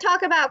you want to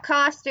talk about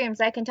costumes,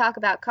 I can talk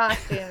about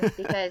costumes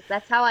because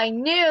that's how I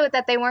knew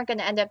that they weren't going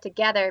to end up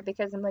together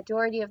because the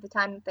majority of the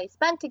time that they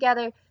spent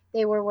together,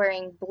 they were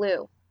wearing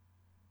blue.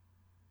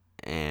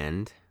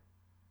 And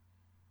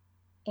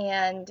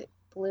And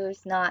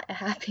blue's not a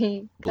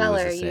happy blue is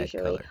color a sad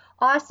usually. color.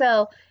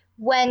 Also,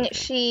 when Okay, it's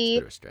a bit she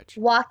of a stretch.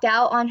 walked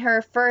out on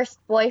her first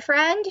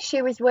boyfriend,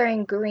 she was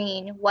wearing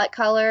green. What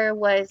color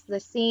was the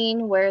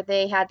scene where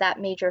they had that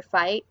major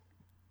fight?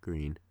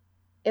 Green.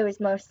 It was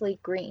mostly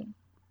green.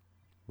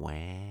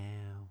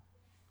 Wow.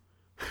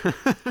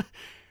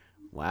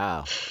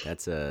 Wow,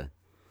 that's a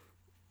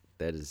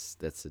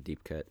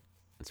deep cut.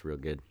 That's real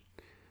good.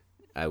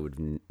 I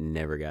would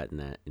never gotten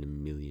that in a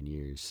million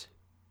years.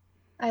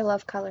 I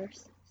love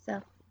colors,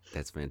 so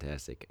That's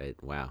fantastic.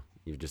 Wow,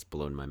 you've just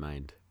blown my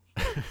mind.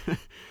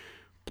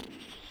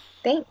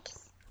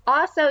 thanks.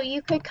 Also,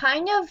 you could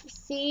kind of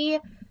see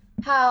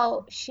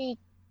how she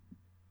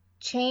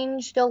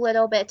changed a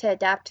little bit to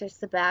adapt to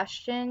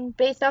Sebastian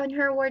based on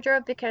her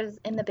wardrobe because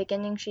in the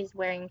beginning she's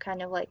wearing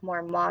kind of like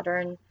more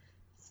modern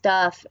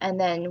stuff, and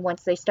then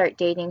once they start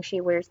dating,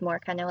 she wears more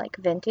kind of like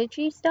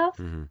vintagey stuff.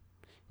 hmm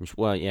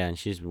Well, yeah, and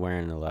she's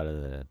wearing a lot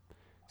of the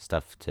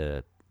stuff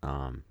to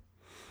um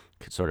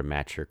sort of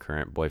match her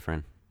current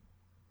boyfriend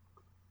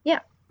Yeah.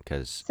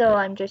 because So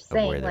I'm just of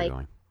where saying they're like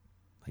going,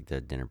 like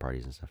the dinner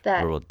parties and stuff, or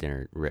that. well,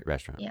 dinner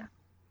restaurant. Yeah.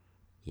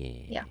 Yeah,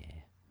 Yeah.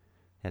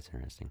 that's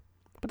interesting.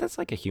 But that's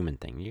like a human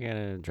thing. You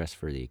gotta dress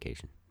for the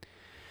occasion.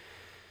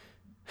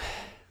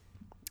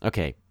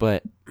 Okay,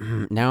 but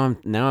now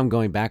I'm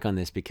going back on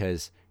this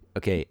because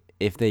okay,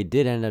 if they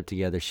did end up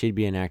together, she'd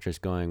be an actress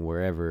going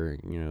wherever,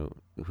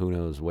 who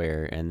knows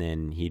where, and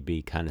then he'd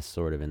be kind of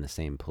sort of in the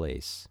same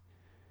place.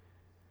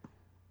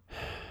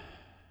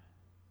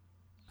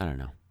 I don't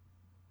know.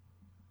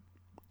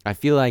 I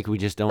feel like we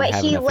just don't But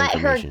have he enough let her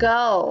information.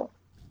 go.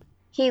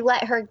 He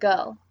let her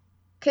go.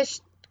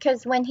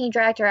 Cause when he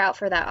dragged her out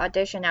for that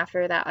audition,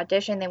 after that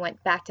audition, they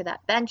went back to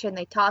that bench and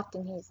they talked,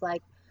 and he's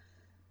like,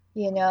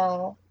 you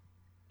know,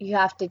 you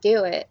have to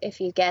do it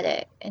if you get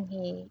it. And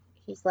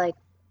he's like,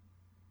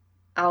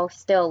 I'll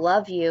still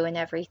love you and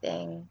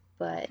everything,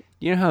 but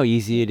You know how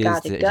easy you've it is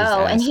got to to just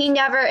go. And ask.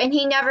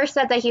 he never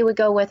said that he would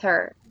go with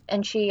her.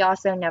 And she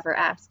also never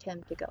asked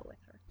him to go with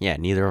her. Yeah,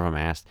 neither of them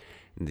asked.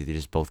 They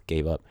just both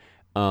gave up.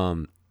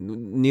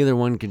 Neither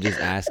one could just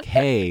ask,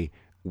 "Hey,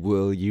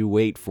 will you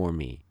wait for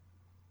me?"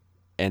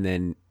 And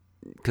then,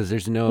 because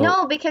there's no.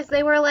 No, because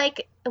they were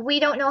like, we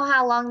don't know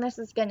how long this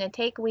is going to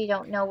take. We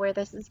don't know where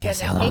this is going Guess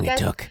to how long take it us.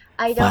 took?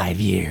 I don't. 5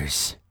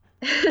 years.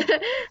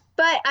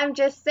 But I'm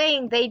just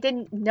saying they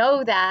didn't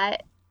know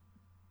that.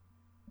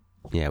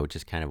 Yeah, which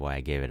is kind of why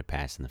I gave it a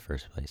pass in the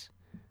first place.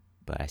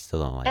 But I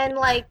still don't like And it.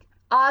 like,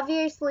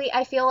 obviously,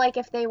 I feel like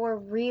if they were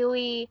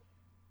really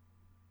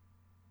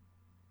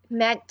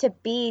meant to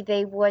be,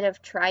 they would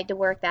have tried to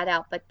work that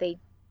out, but they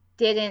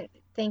didn't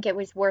think it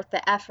was worth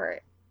the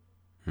effort.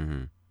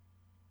 Mm-hmm.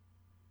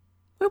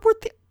 What were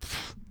the?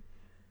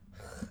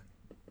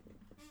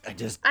 I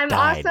just I'm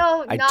died.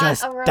 also I not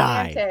just a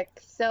died. romantic,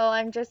 so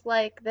I'm just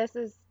like,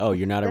 Oh,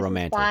 you're not a this is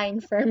romantic. fine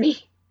for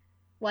me.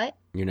 What?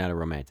 You're not a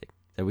romantic.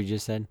 Is that what you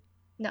just said?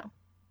 No.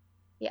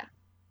 Yeah,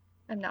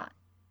 I'm not.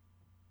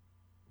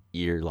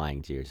 You're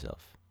lying to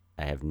yourself.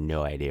 I have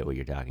no idea what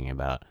you're talking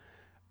about.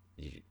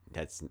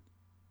 That's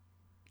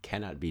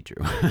cannot be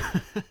true.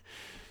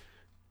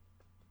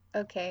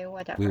 Okay, We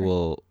whatever.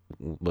 will,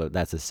 but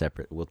that's a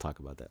separate. We'll talk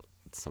about that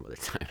some other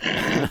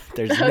time.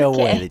 There's no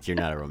way Okay. that you're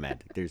not a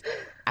romantic. There's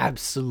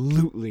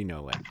absolutely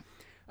no way.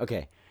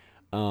 Okay,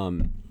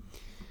 um,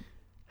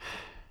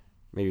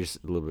 maybe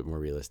just a little bit more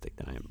realistic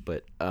than I am,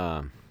 but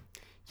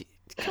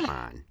come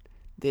on.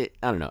 I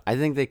don't know. I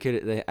think they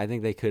could. I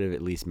think they could have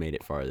at least made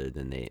it farther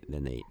than they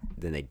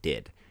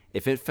did.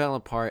 If it fell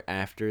apart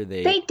after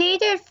they They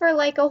dated for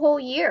like a whole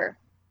year.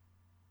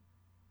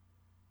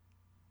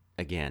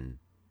 again,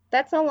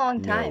 That's a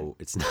long time. no,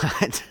 it's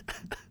not.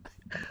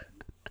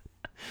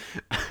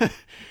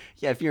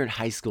 Yeah, if you're in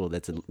high school,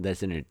 that's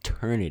an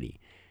eternity.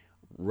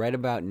 Right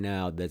about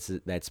now,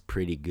 that's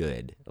pretty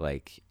good.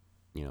 Like,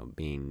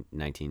 being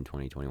 19,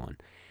 20, 21.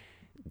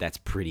 That's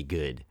pretty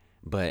good.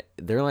 But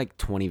they're like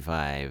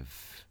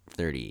 25,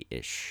 30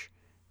 ish.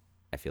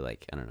 I feel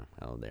like I don't know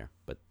how old they are,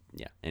 but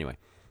yeah. Anyway,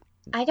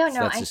 I don't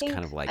So know. that's just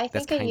kind of I like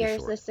that's think a kind of year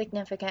is a short.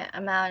 significant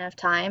amount of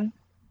time.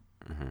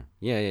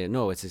 Yeah, yeah,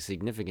 no, it's a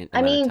significant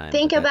I amount of mean, time,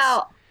 think but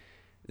about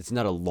it's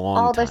not a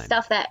long all the time.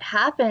 stuff that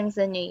happens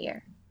in a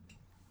year.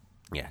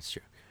 Yeah, it's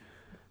true.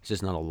 It's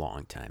just not a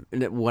long time.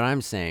 And what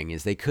I'm saying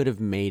is they could have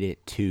made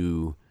it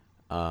to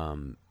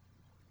um,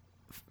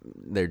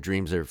 their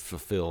dreams are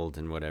fulfilled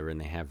and whatever, and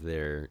they have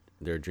their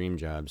dream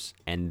jobs.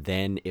 And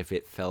then if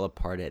it fell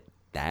apart at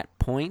that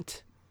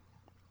point,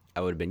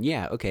 I would have been,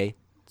 yeah, okay,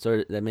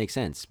 so that makes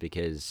sense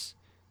because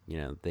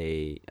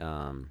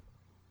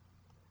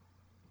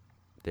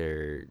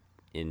they're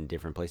in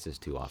different places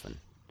too often.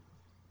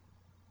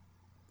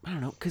 I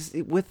don't know, because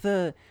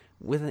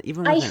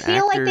even I with an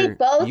feel like they actor,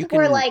 you both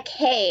were can. like,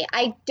 hey,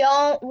 I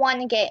don't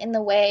want to get in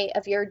the way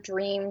of your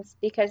dreams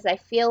because I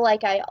feel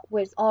like I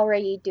was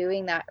already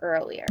doing that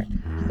earlier.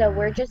 So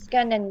we're just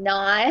gonna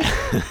not.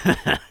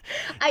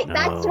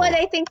 That's what No,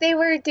 I think they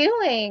were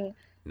doing.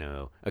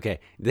 no. Okay,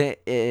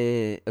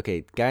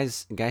 okay. Guy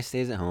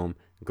stays at home.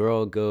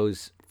 Girl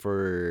goes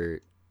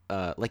for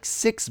like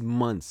 6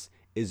 months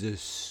is a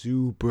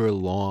super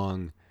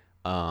long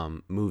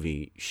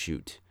movie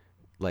shoot.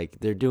 Like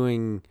they're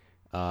doing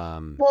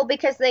Well,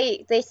 because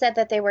they said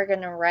that they were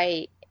gonna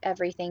write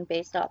everything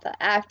based off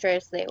the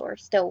actress, they were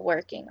still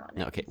working on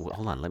no, it okay, and well, stuff.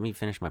 hold on. Let me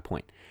finish my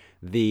point.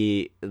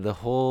 The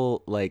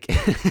whole like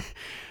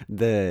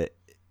the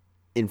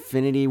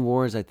Infinity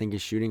Wars, I think,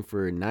 is shooting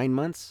for 9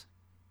 months.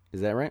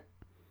 Is that right?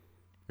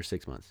 Or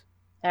 6 months?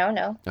 I don't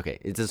know. Okay,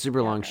 it's a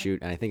super I don't long know.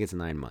 shoot, and I think it's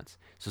 9 months.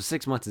 So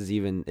 6 months is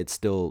even. It's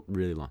still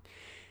really long.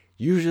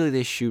 Usually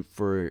they shoot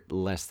for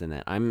less than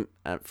that. I'm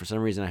for some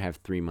reason I have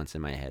 3 months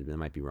in my head, but I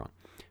might be wrong.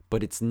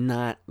 But it's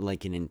not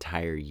like an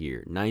entire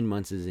year. 9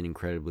 months is an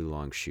incredibly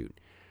long shoot.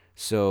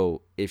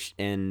 So if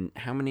and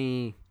how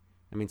many?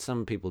 I mean,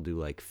 some people do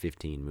like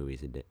 15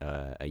 movies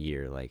a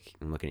year. Like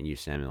I'm looking at you,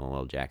 Samuel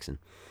L. Jackson.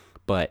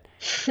 But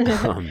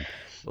um,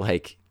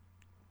 like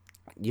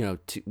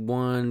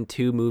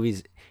two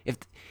movies.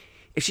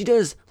 If she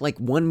does like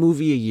one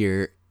movie a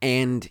year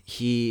and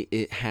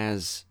it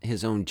has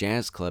his own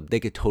jazz club, they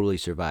could totally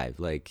survive.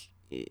 Like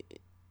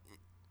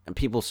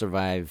people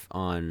survive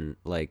on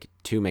like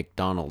two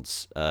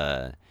McDonald's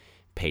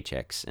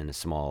paychecks in a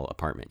small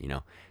apartment,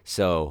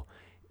 So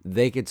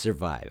they could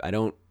survive. I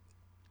don't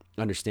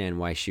understand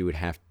why she would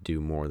have to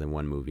do more than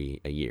one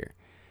movie a year.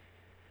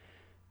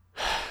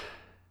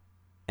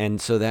 And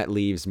so that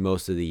leaves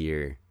most of the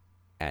year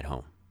at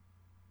home.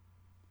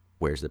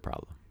 Where's the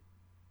problem?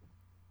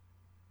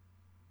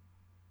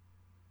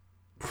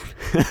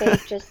 They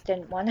just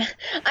didn't want to.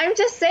 I'm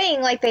just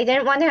saying, like they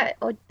didn't want to.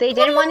 They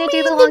What do didn't you want to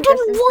do the mean they long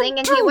didn't distance want thing,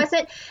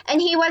 to?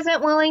 and he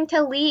wasn't willing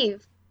to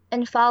leave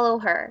and follow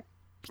her.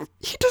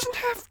 He doesn't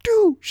have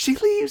to. She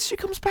leaves, she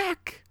comes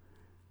back.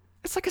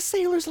 It's like a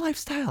sailor's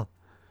lifestyle.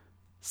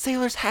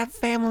 Sailors have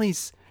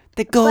families.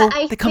 They But go,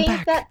 they come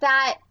back.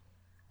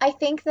 I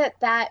think that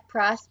that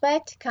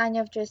prospect kind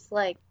of just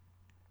like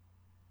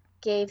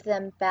gave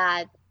them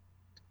bad,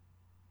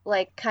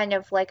 like kind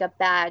of like a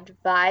bad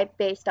vibe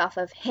based off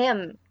of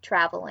him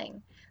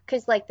traveling.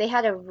 Because like they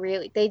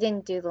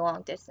didn't do the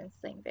long distance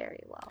thing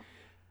very well.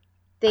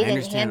 They I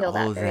didn't understand handle all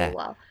that of very that.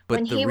 well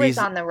when But the he was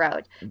reason on the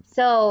road.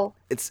 So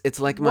it's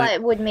like my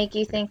what would make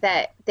you think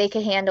that they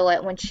could handle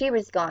it when she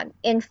was gone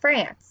in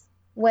France?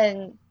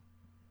 When,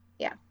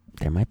 yeah.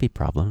 there might be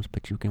problems,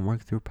 but you can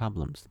work through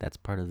problems. That's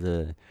part of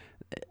the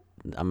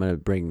I'm gonna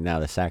bring now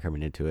the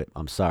sacrament into it.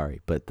 I'm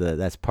sorry, but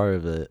that's part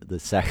of the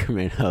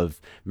sacrament of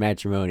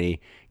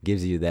matrimony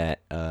gives you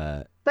that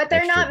But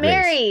they're extra not grace.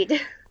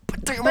 married.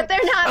 But damn But it,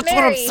 they're not that's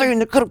what I'm married. saying.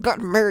 They could have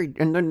gotten married,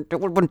 and then it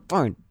would have been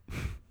fine.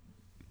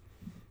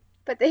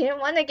 But they didn't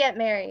want to get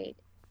married.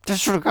 They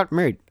should have got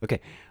married.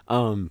 Okay.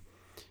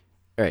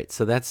 All right.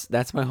 So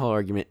that's my whole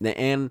argument,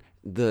 and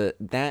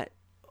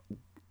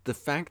the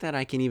fact that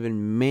I can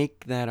even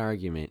make that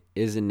argument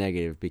is a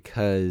negative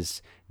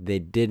because they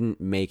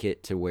didn't make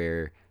it to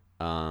where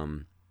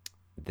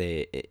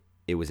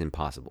it was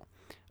impossible.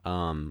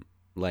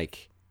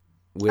 Like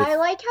I with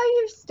like how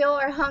you still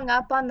are hung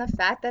up on the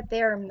fact that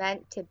they are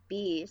meant to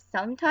be.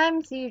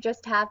 Sometimes you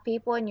just have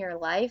people in your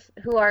life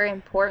who are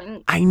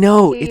important I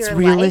know to it's your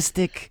life,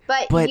 realistic,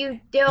 but but you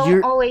don't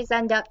you're always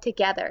end up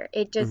together.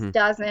 It just mhm.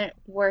 doesn't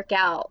work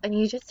out, and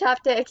you just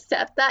have to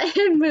accept that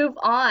and move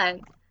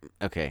on.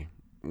 Okay.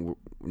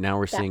 Now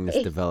we're That seeing this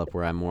face. develop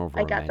where I'm more of a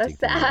I got the romantic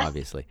than you, sass.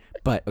 obviously.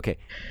 But okay,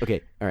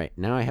 all right.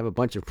 Now I have a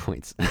bunch of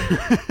points.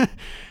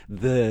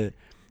 the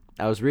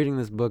I was reading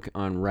this book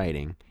on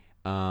writing,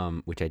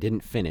 which I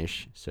didn't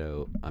finish,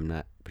 so I'm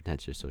not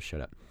pretentious. So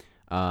shut up.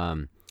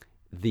 Um,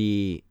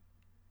 the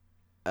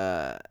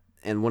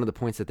and one of the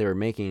points that they were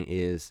making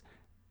is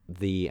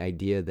the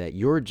idea that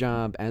your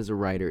job as a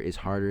writer is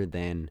harder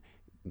than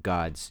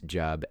God's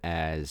job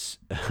as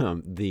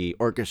the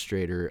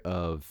orchestrator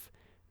of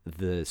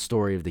the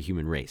story of the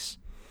human race.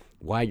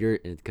 Why you're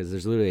because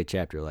there's literally a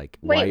chapter like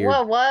why Wait, you're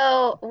whoa,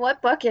 whoa.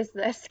 What book is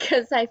this?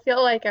 Because I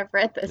feel like I've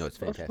read no, this it's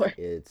before. fantastic.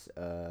 It's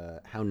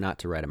how not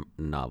to write a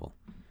novel.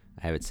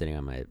 I have it sitting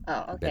on my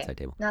Oh, okay. bedside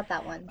table. Not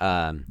that one.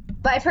 Um,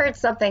 But I've heard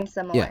something Yeah.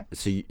 similar.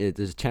 So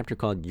there's a chapter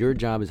called "Your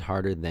Job is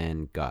Harder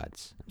Than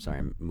God's." I'm sorry,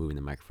 I'm moving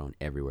the microphone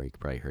everywhere. You could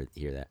probably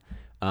hear that.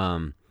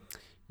 Um,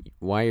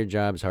 why your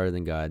job is harder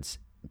than God's?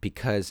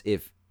 Because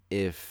if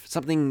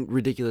something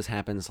ridiculous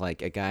happens,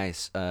 like a guy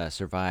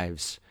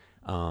survives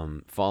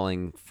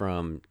falling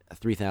from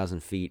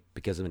 3,000 feet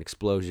because of an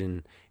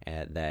explosion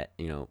that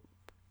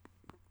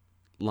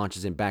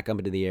launches him back up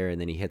into the air, and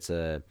then he hits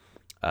the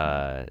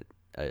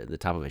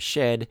top of a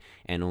shed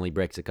and only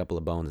breaks a couple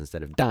of bones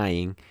instead of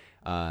dying.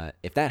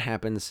 If that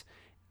happens,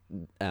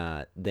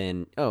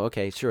 then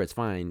okay, sure, it's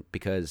fine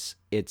because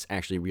it's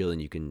actually real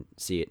and you can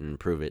see it and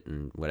prove it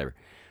and whatever.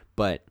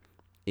 But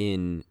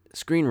in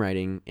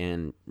screenwriting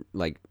and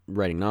like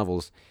writing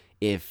novels,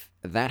 if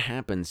that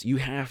happens, you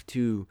have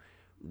to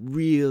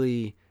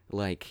really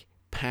like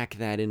pack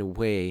that in a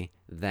way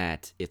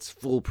that it's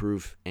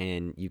foolproof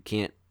and you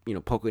can't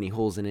poke any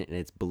holes in it and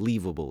it's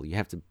believable.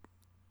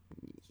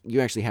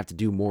 You actually have to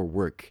do more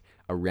work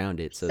around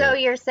it so So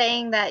that you're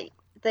saying that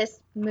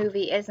this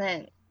movie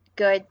isn't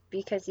good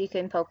because you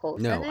can poke holes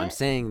in no, I'm it?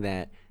 saying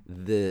that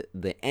the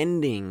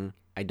ending,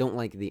 I don't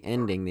like the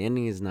ending. The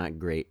ending is not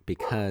great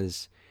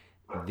because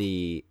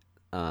the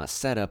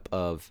setup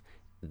of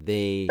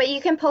they But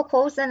you can poke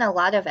holes in a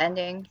lot of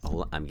endings.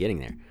 oh, I'm getting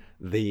there.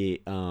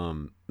 The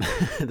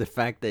the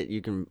fact that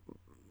you can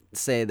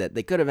say that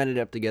they could have ended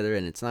up together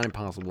and it's not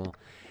impossible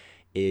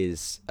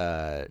is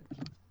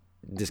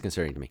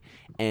disconcerting to me.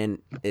 And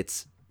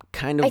it's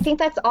kind I of think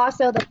that's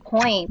also the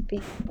point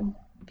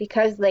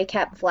because they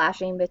kept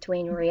flashing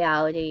between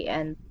reality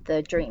and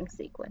the dream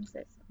sequences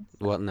and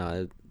stuff. well,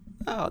 no,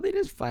 oh, they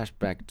just flashed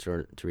back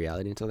to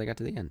reality until they got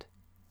to the end.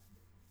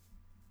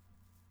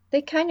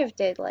 They kind of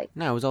did like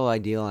No, it was all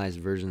idealized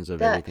versions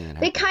of everything that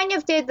they happened. kind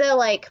of did the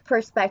like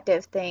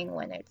perspective thing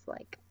when it's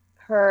like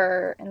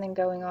her and then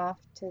going off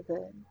to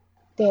the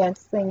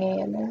dance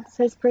thingy and then it's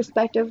his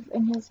perspective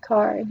in his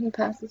car and he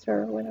passes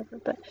her or whatever.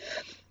 But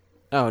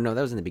Oh no,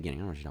 that was in the beginning.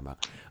 I don't know what you're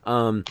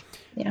talking about.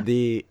 yeah.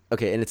 The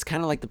okay, and it's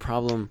kind of like the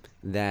problem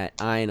that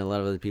I and a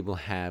lot of other people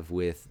have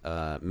with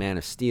Man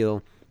of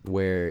Steel,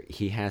 where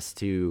he has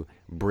to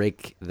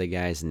break the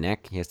guy's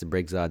neck. He has to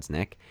break Zod's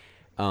neck.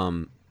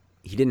 Um,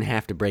 he didn't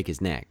have to break his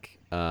neck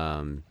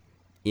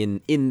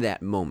in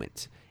that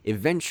moment.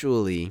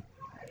 Eventually,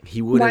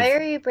 he would Why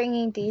have are you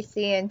bringing DC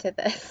into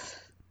this?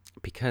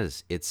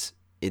 because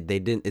they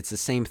didn't. It's the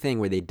same thing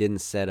where they didn't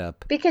set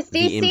up Because the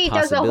DC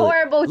does a impossibility.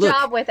 horrible Look,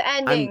 job with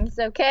I'm endings,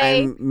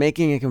 okay? I'm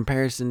making a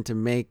comparison to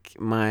make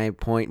my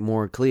point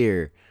more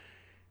clear.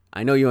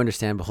 I know you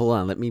understand, but hold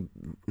on, let me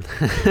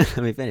let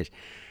me finish.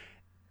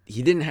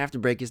 He didn't have to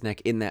break his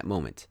neck in that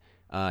moment.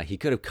 He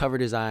could have covered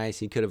his eyes.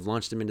 He could have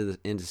launched him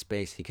into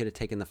space. He could have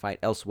taken the fight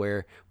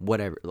elsewhere.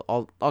 Whatever,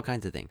 all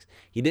kinds of things.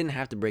 He didn't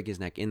have to break his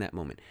neck in that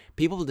moment.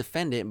 People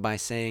defend it by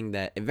saying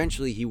that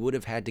eventually he would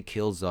have had to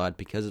kill Zod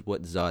because of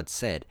what Zod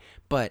said,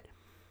 but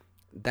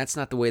that's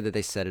not the way that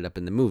they set it up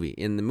in the movie.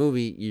 In the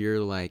movie, you're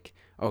like,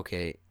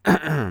 okay,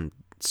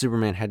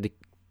 Superman had to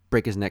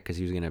break his neck because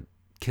he was gonna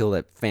kill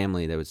that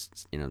family that was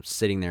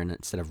sitting there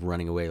instead of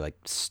running away like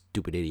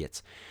stupid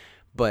idiots.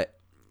 But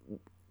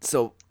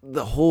so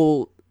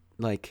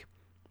like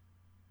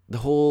the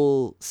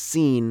whole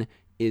scene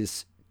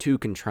is too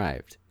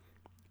contrived,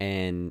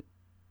 and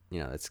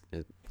that's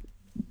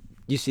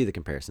you see the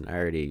comparison. I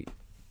already,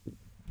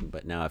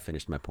 but now I've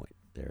finished my point.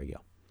 There we go.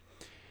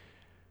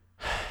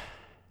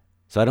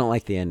 So I don't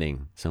like the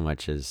ending so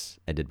much as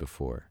I did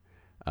before.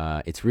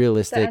 It's The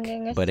realistic,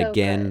 ending is but so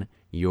again, good.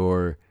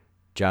 your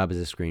job as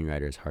a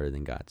screenwriter is harder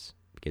than God's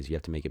because you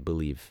have to make it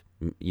believe.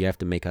 You have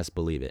to make us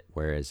believe it.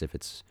 Whereas if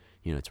it's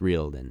it's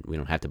real, then we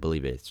don't have to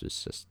believe it. It's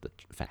just the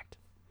fact.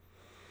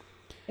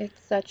 It's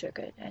such a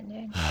good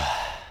ending.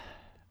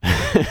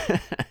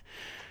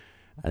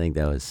 I think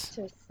that was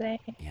Just say.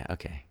 yeah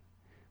okay.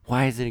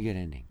 Why is it a good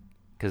ending?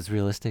 Because it's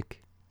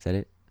realistic. Is that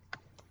it?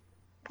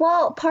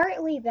 Well,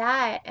 partly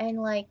that,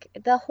 and like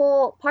the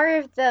whole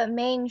part of the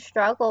main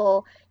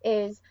struggle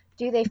is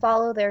do they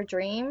follow their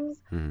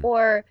dreams Hmm.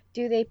 or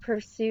do they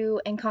pursue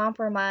and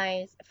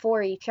compromise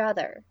for each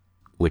other?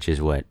 Which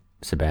is what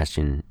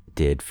Sebastian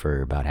did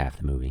for about half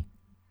the movie.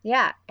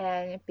 Yeah,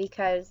 and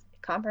because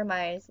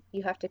compromise,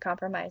 you have to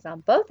compromise on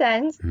both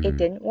ends, it Hmm.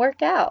 didn't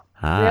work out.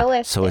 Ah, so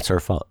it's Realistic. her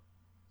fault.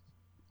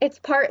 It's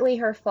partly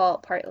her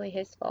fault, partly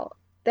his fault.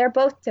 They're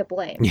both to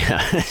blame.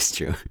 Yeah, that's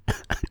true.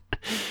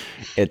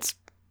 it's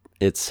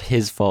it's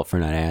his fault for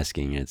not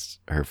asking. It's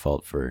her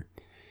fault for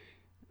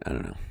I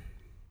don't know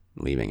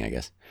leaving. I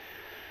guess.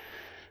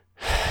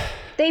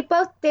 They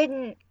both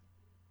didn't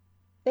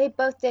they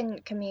both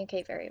didn't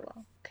communicate very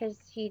well because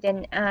he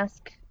didn't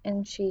ask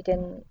and she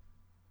didn't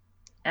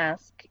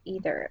ask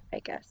either, I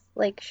guess.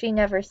 Like, she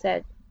never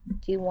said,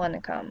 do you want to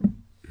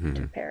come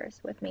to Hmm.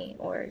 Paris with me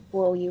or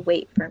will you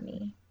wait for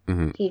me?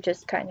 Hmm. He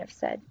just kind of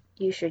said,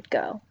 you should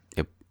go.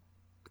 Yep.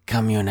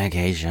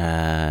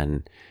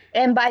 Communication.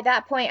 And by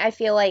that point, I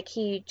feel like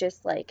he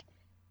just, like,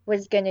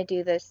 was gonna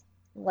do this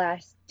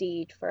last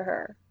deed for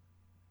her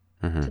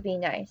Hmm. to be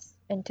nice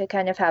and to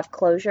kind of have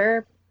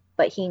closure,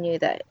 but he knew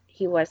that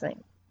he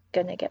wasn't.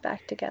 gonna get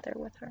back together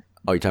with her.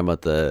 Oh, you're talking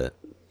about the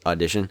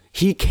audition?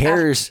 He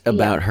cares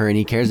about her, and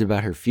he cares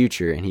about her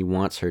future, and he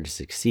wants her to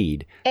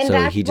succeed. And So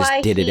that's he just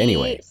why did it he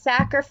anyway.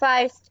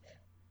 sacrificed,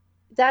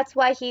 that's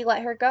why he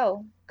let her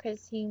go,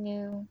 because he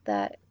knew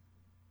that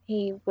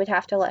he would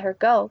have to let her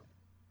go.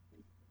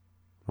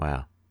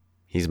 Wow.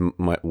 He's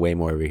way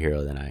more of a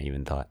hero than I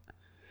even thought.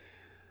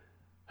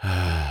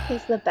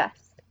 He's the best.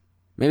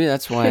 Maybe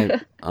that's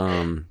why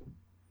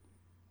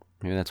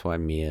maybe that's why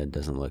Mia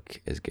doesn't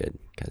look as good,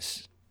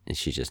 because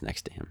she's just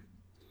next to him.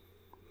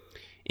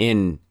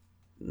 In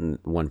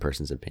one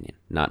person's opinion,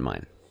 not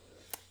mine.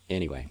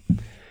 Anyway.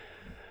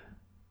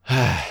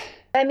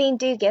 I mean,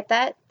 do you get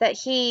that? That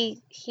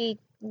he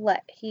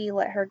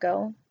let her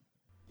go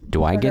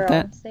Do I for get her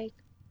that? own sake?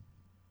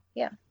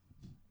 Yeah.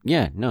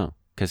 Yeah, no,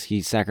 because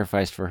he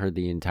sacrificed for her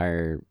the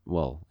entire,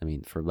 well, I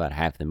mean, for about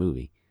half the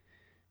movie.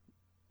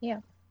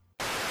 Yeah.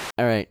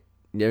 All right.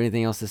 You have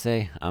anything else to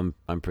say? I'm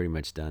pretty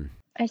much done.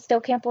 I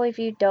still can't believe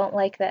you don't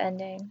like the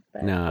ending,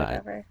 but No,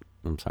 whatever.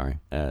 I'm sorry.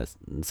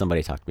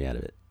 Somebody talked me out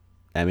of it.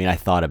 I mean, I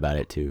thought about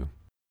it too.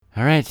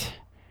 All right.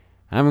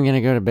 I'm going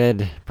to go to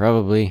bed,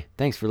 probably.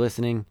 Thanks for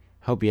listening.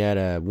 Hope you had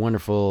a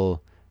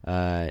wonderful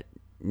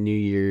New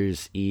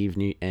Year's Eve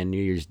and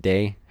New Year's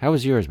Day. How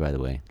was yours, by the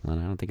way? I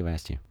don't think I've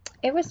asked you.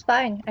 It was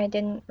fine. I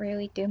didn't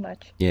really do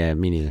much. Yeah,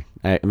 me neither.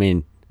 I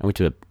mean, I went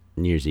to a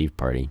New Year's Eve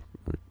party,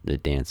 the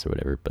dance or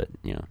whatever, but,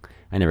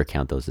 I never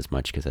count those as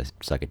much because I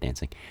suck at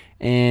dancing.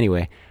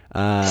 Anyway,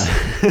 I'm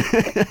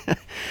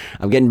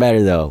getting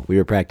better, though. We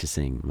were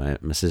practicing. My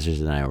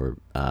sisters and I were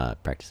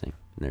practicing.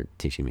 And they're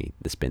teaching me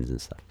the spins and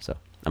stuff. So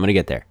I'm going to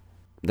get there.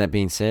 That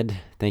being said,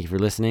 thank you for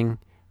listening.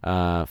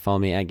 Follow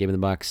me at Game in the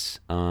Box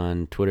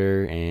on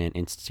Twitter and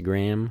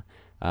Instagram.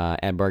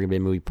 At Bargain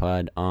Bin Movie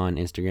Pod on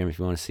Instagram if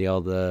you want to see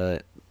all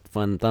the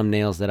fun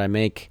thumbnails that I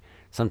make.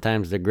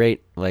 Sometimes they're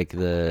great, like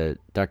the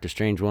Doctor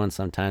Strange one.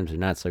 Sometimes they're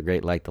not so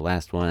great, like the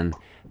last one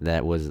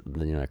that was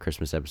a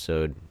Christmas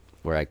episode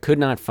where I could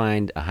not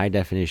find a high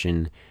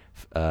definition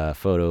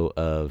photo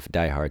of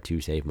Die Hard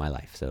to save my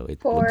life. So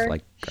it looks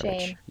like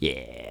garbage. Shame.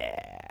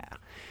 Yeah.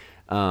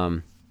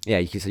 Yeah,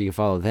 you can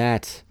follow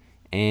that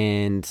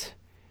and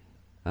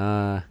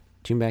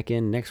tune back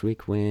in next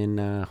week when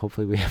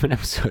hopefully we have an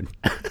episode.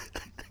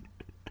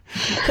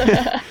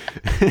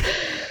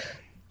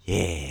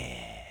 Yeah.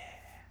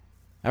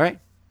 All right.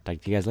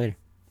 Talk to you guys later.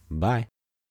 Bye.